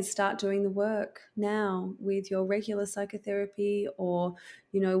say is start doing the work now with your regular psychotherapy, or,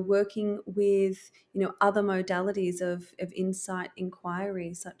 working with, other modalities of insight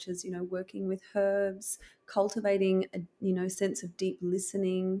inquiry, such as, working with herbs, cultivating a, sense of deep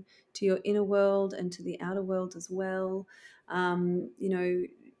listening to your inner world and to the outer world as well. Um, you know,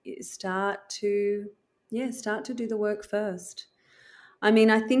 start to, start to do the work first. I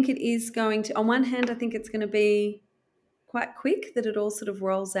mean, I think it is going to, on one hand, I think it's going to be quite quick that it all sort of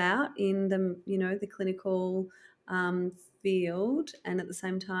rolls out in the, the clinical um, field. And at the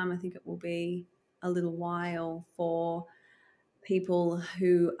same time, I think it will be a little while for people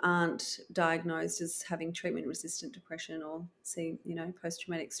who aren't diagnosed as having treatment resistant depression or see, post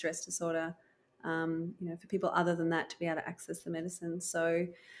traumatic stress disorder, for people other than that to be able to access the medicine. So,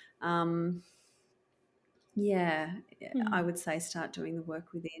 um, yeah, I Mm. would say start doing the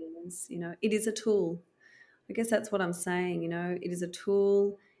work within. It is a tool. I guess that's what I'm saying. It is a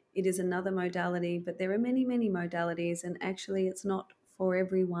tool. It is another modality, but there are many, many modalities, and actually, it's not for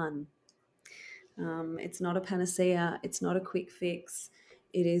everyone. It's not a panacea. It's not a quick fix.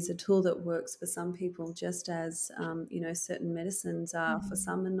 It is a tool that works for some people, just as certain medicines are for Mm.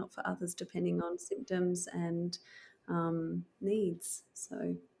 some and not for others, depending on symptoms and needs.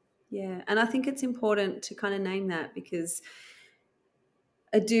 So, yeah, and I think it's important to kind of name that, because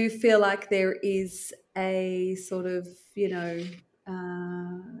I do feel like there is a sort of,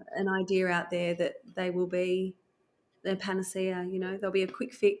 an idea out there that they will be their panacea, there'll be a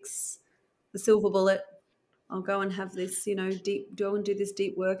quick fix, the silver bullet. I'll go and have this, go and do this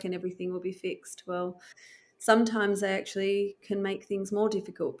deep work and everything will be fixed. Well, sometimes they actually can make things more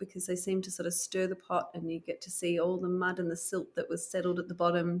difficult, because they seem to sort of stir the pot and you get to see all the mud and the silt that was settled at the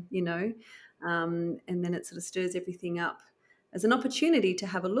bottom, and then it sort of stirs everything up as an opportunity to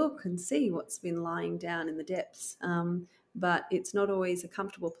have a look and see what's been lying down in the depths. But it's not always a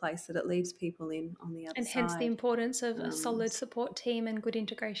comfortable place that it leaves people in on the other And hence the side. importance of a Um, solid support team and good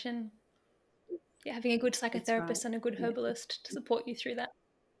integration. Yeah, having a good that's right. psychotherapist and a good Yeah. herbalist to support you through that.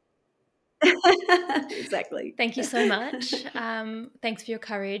 Exactly. Thank you so much. Thanks for your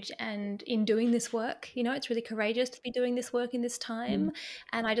courage and in doing this work. It's really courageous to be doing this work in this time,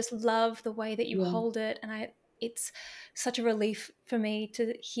 and I just love the way that you Yeah. hold it. And it's such a relief for me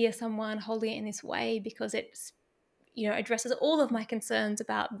to hear someone holding it in this way, because it's addresses all of my concerns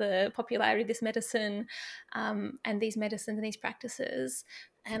about the popularity of this medicine, and these medicines and these practices.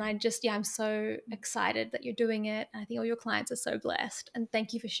 And I'm so excited that you're doing it. And I think all your clients are so blessed. And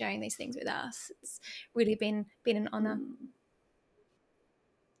thank you for sharing these things with us. It's really been an honor.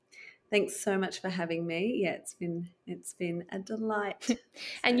 Thanks so much for having me. Yeah, it's been a delight.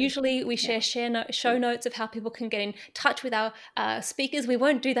 And So, usually we share show notes of how people can get in touch with our speakers. We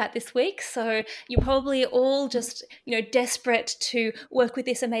won't do that this week, so you're probably all just desperate to work with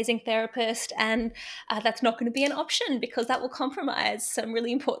this amazing therapist, and that's not going to be an option because that will compromise some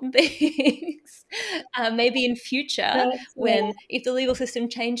really important things. Maybe in future, that's right. if the legal system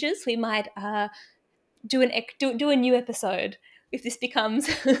changes, we might do a new episode if this becomes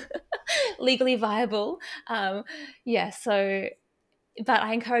legally viable. So but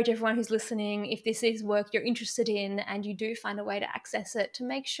I encourage everyone who's listening, if this is work you're interested in and you do find a way to access it, to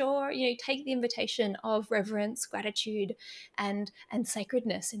make sure take the invitation of reverence, gratitude, and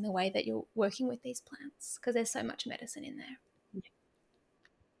sacredness in the way that you're working with these plants, because there's so much medicine in there.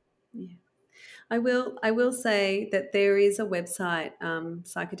 Yeah. I will say that there is a website,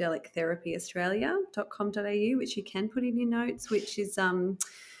 psychedelictherapyaustralia.com.au, which you can put in your notes, which is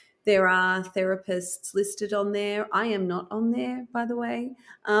there are therapists listed on there. I am not on there, by the way,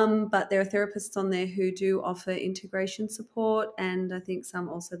 but there are therapists on there who do offer integration support, and I think some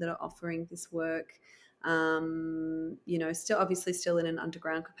also that are offering this work, still in an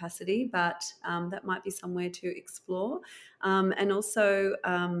underground capacity, but that might be somewhere to explore. And also,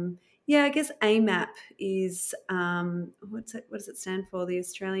 I guess AMAP is what does it stand for? The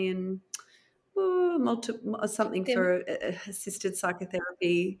Australian something for assisted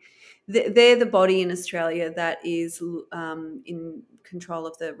psychotherapy. They're the body in Australia that is in control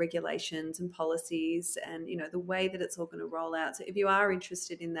of the regulations and policies, and the way that it's all going to roll out. So if you are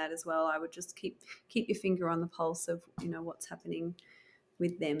interested in that as well, I would just keep your finger on the pulse of what's happening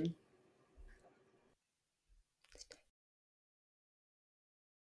with them.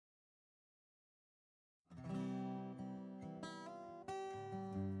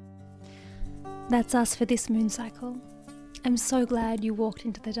 That's us for this moon cycle. I'm so glad you walked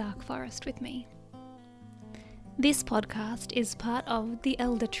into the dark forest with me. This podcast is part of The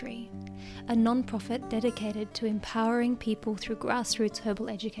Elder Tree, a non-profit dedicated to empowering people through grassroots herbal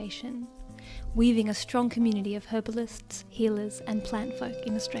education, weaving a strong community of herbalists, healers, and plant folk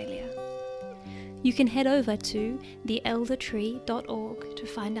in Australia. You can head over to theeldertree.org to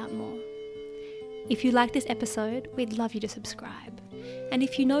find out more. If you like this episode, we'd love you to subscribe. And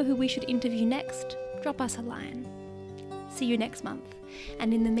if you know who we should interview next, drop us a line. See you next month.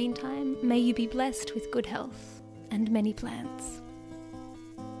 And in the meantime, may you be blessed with good health and many plants.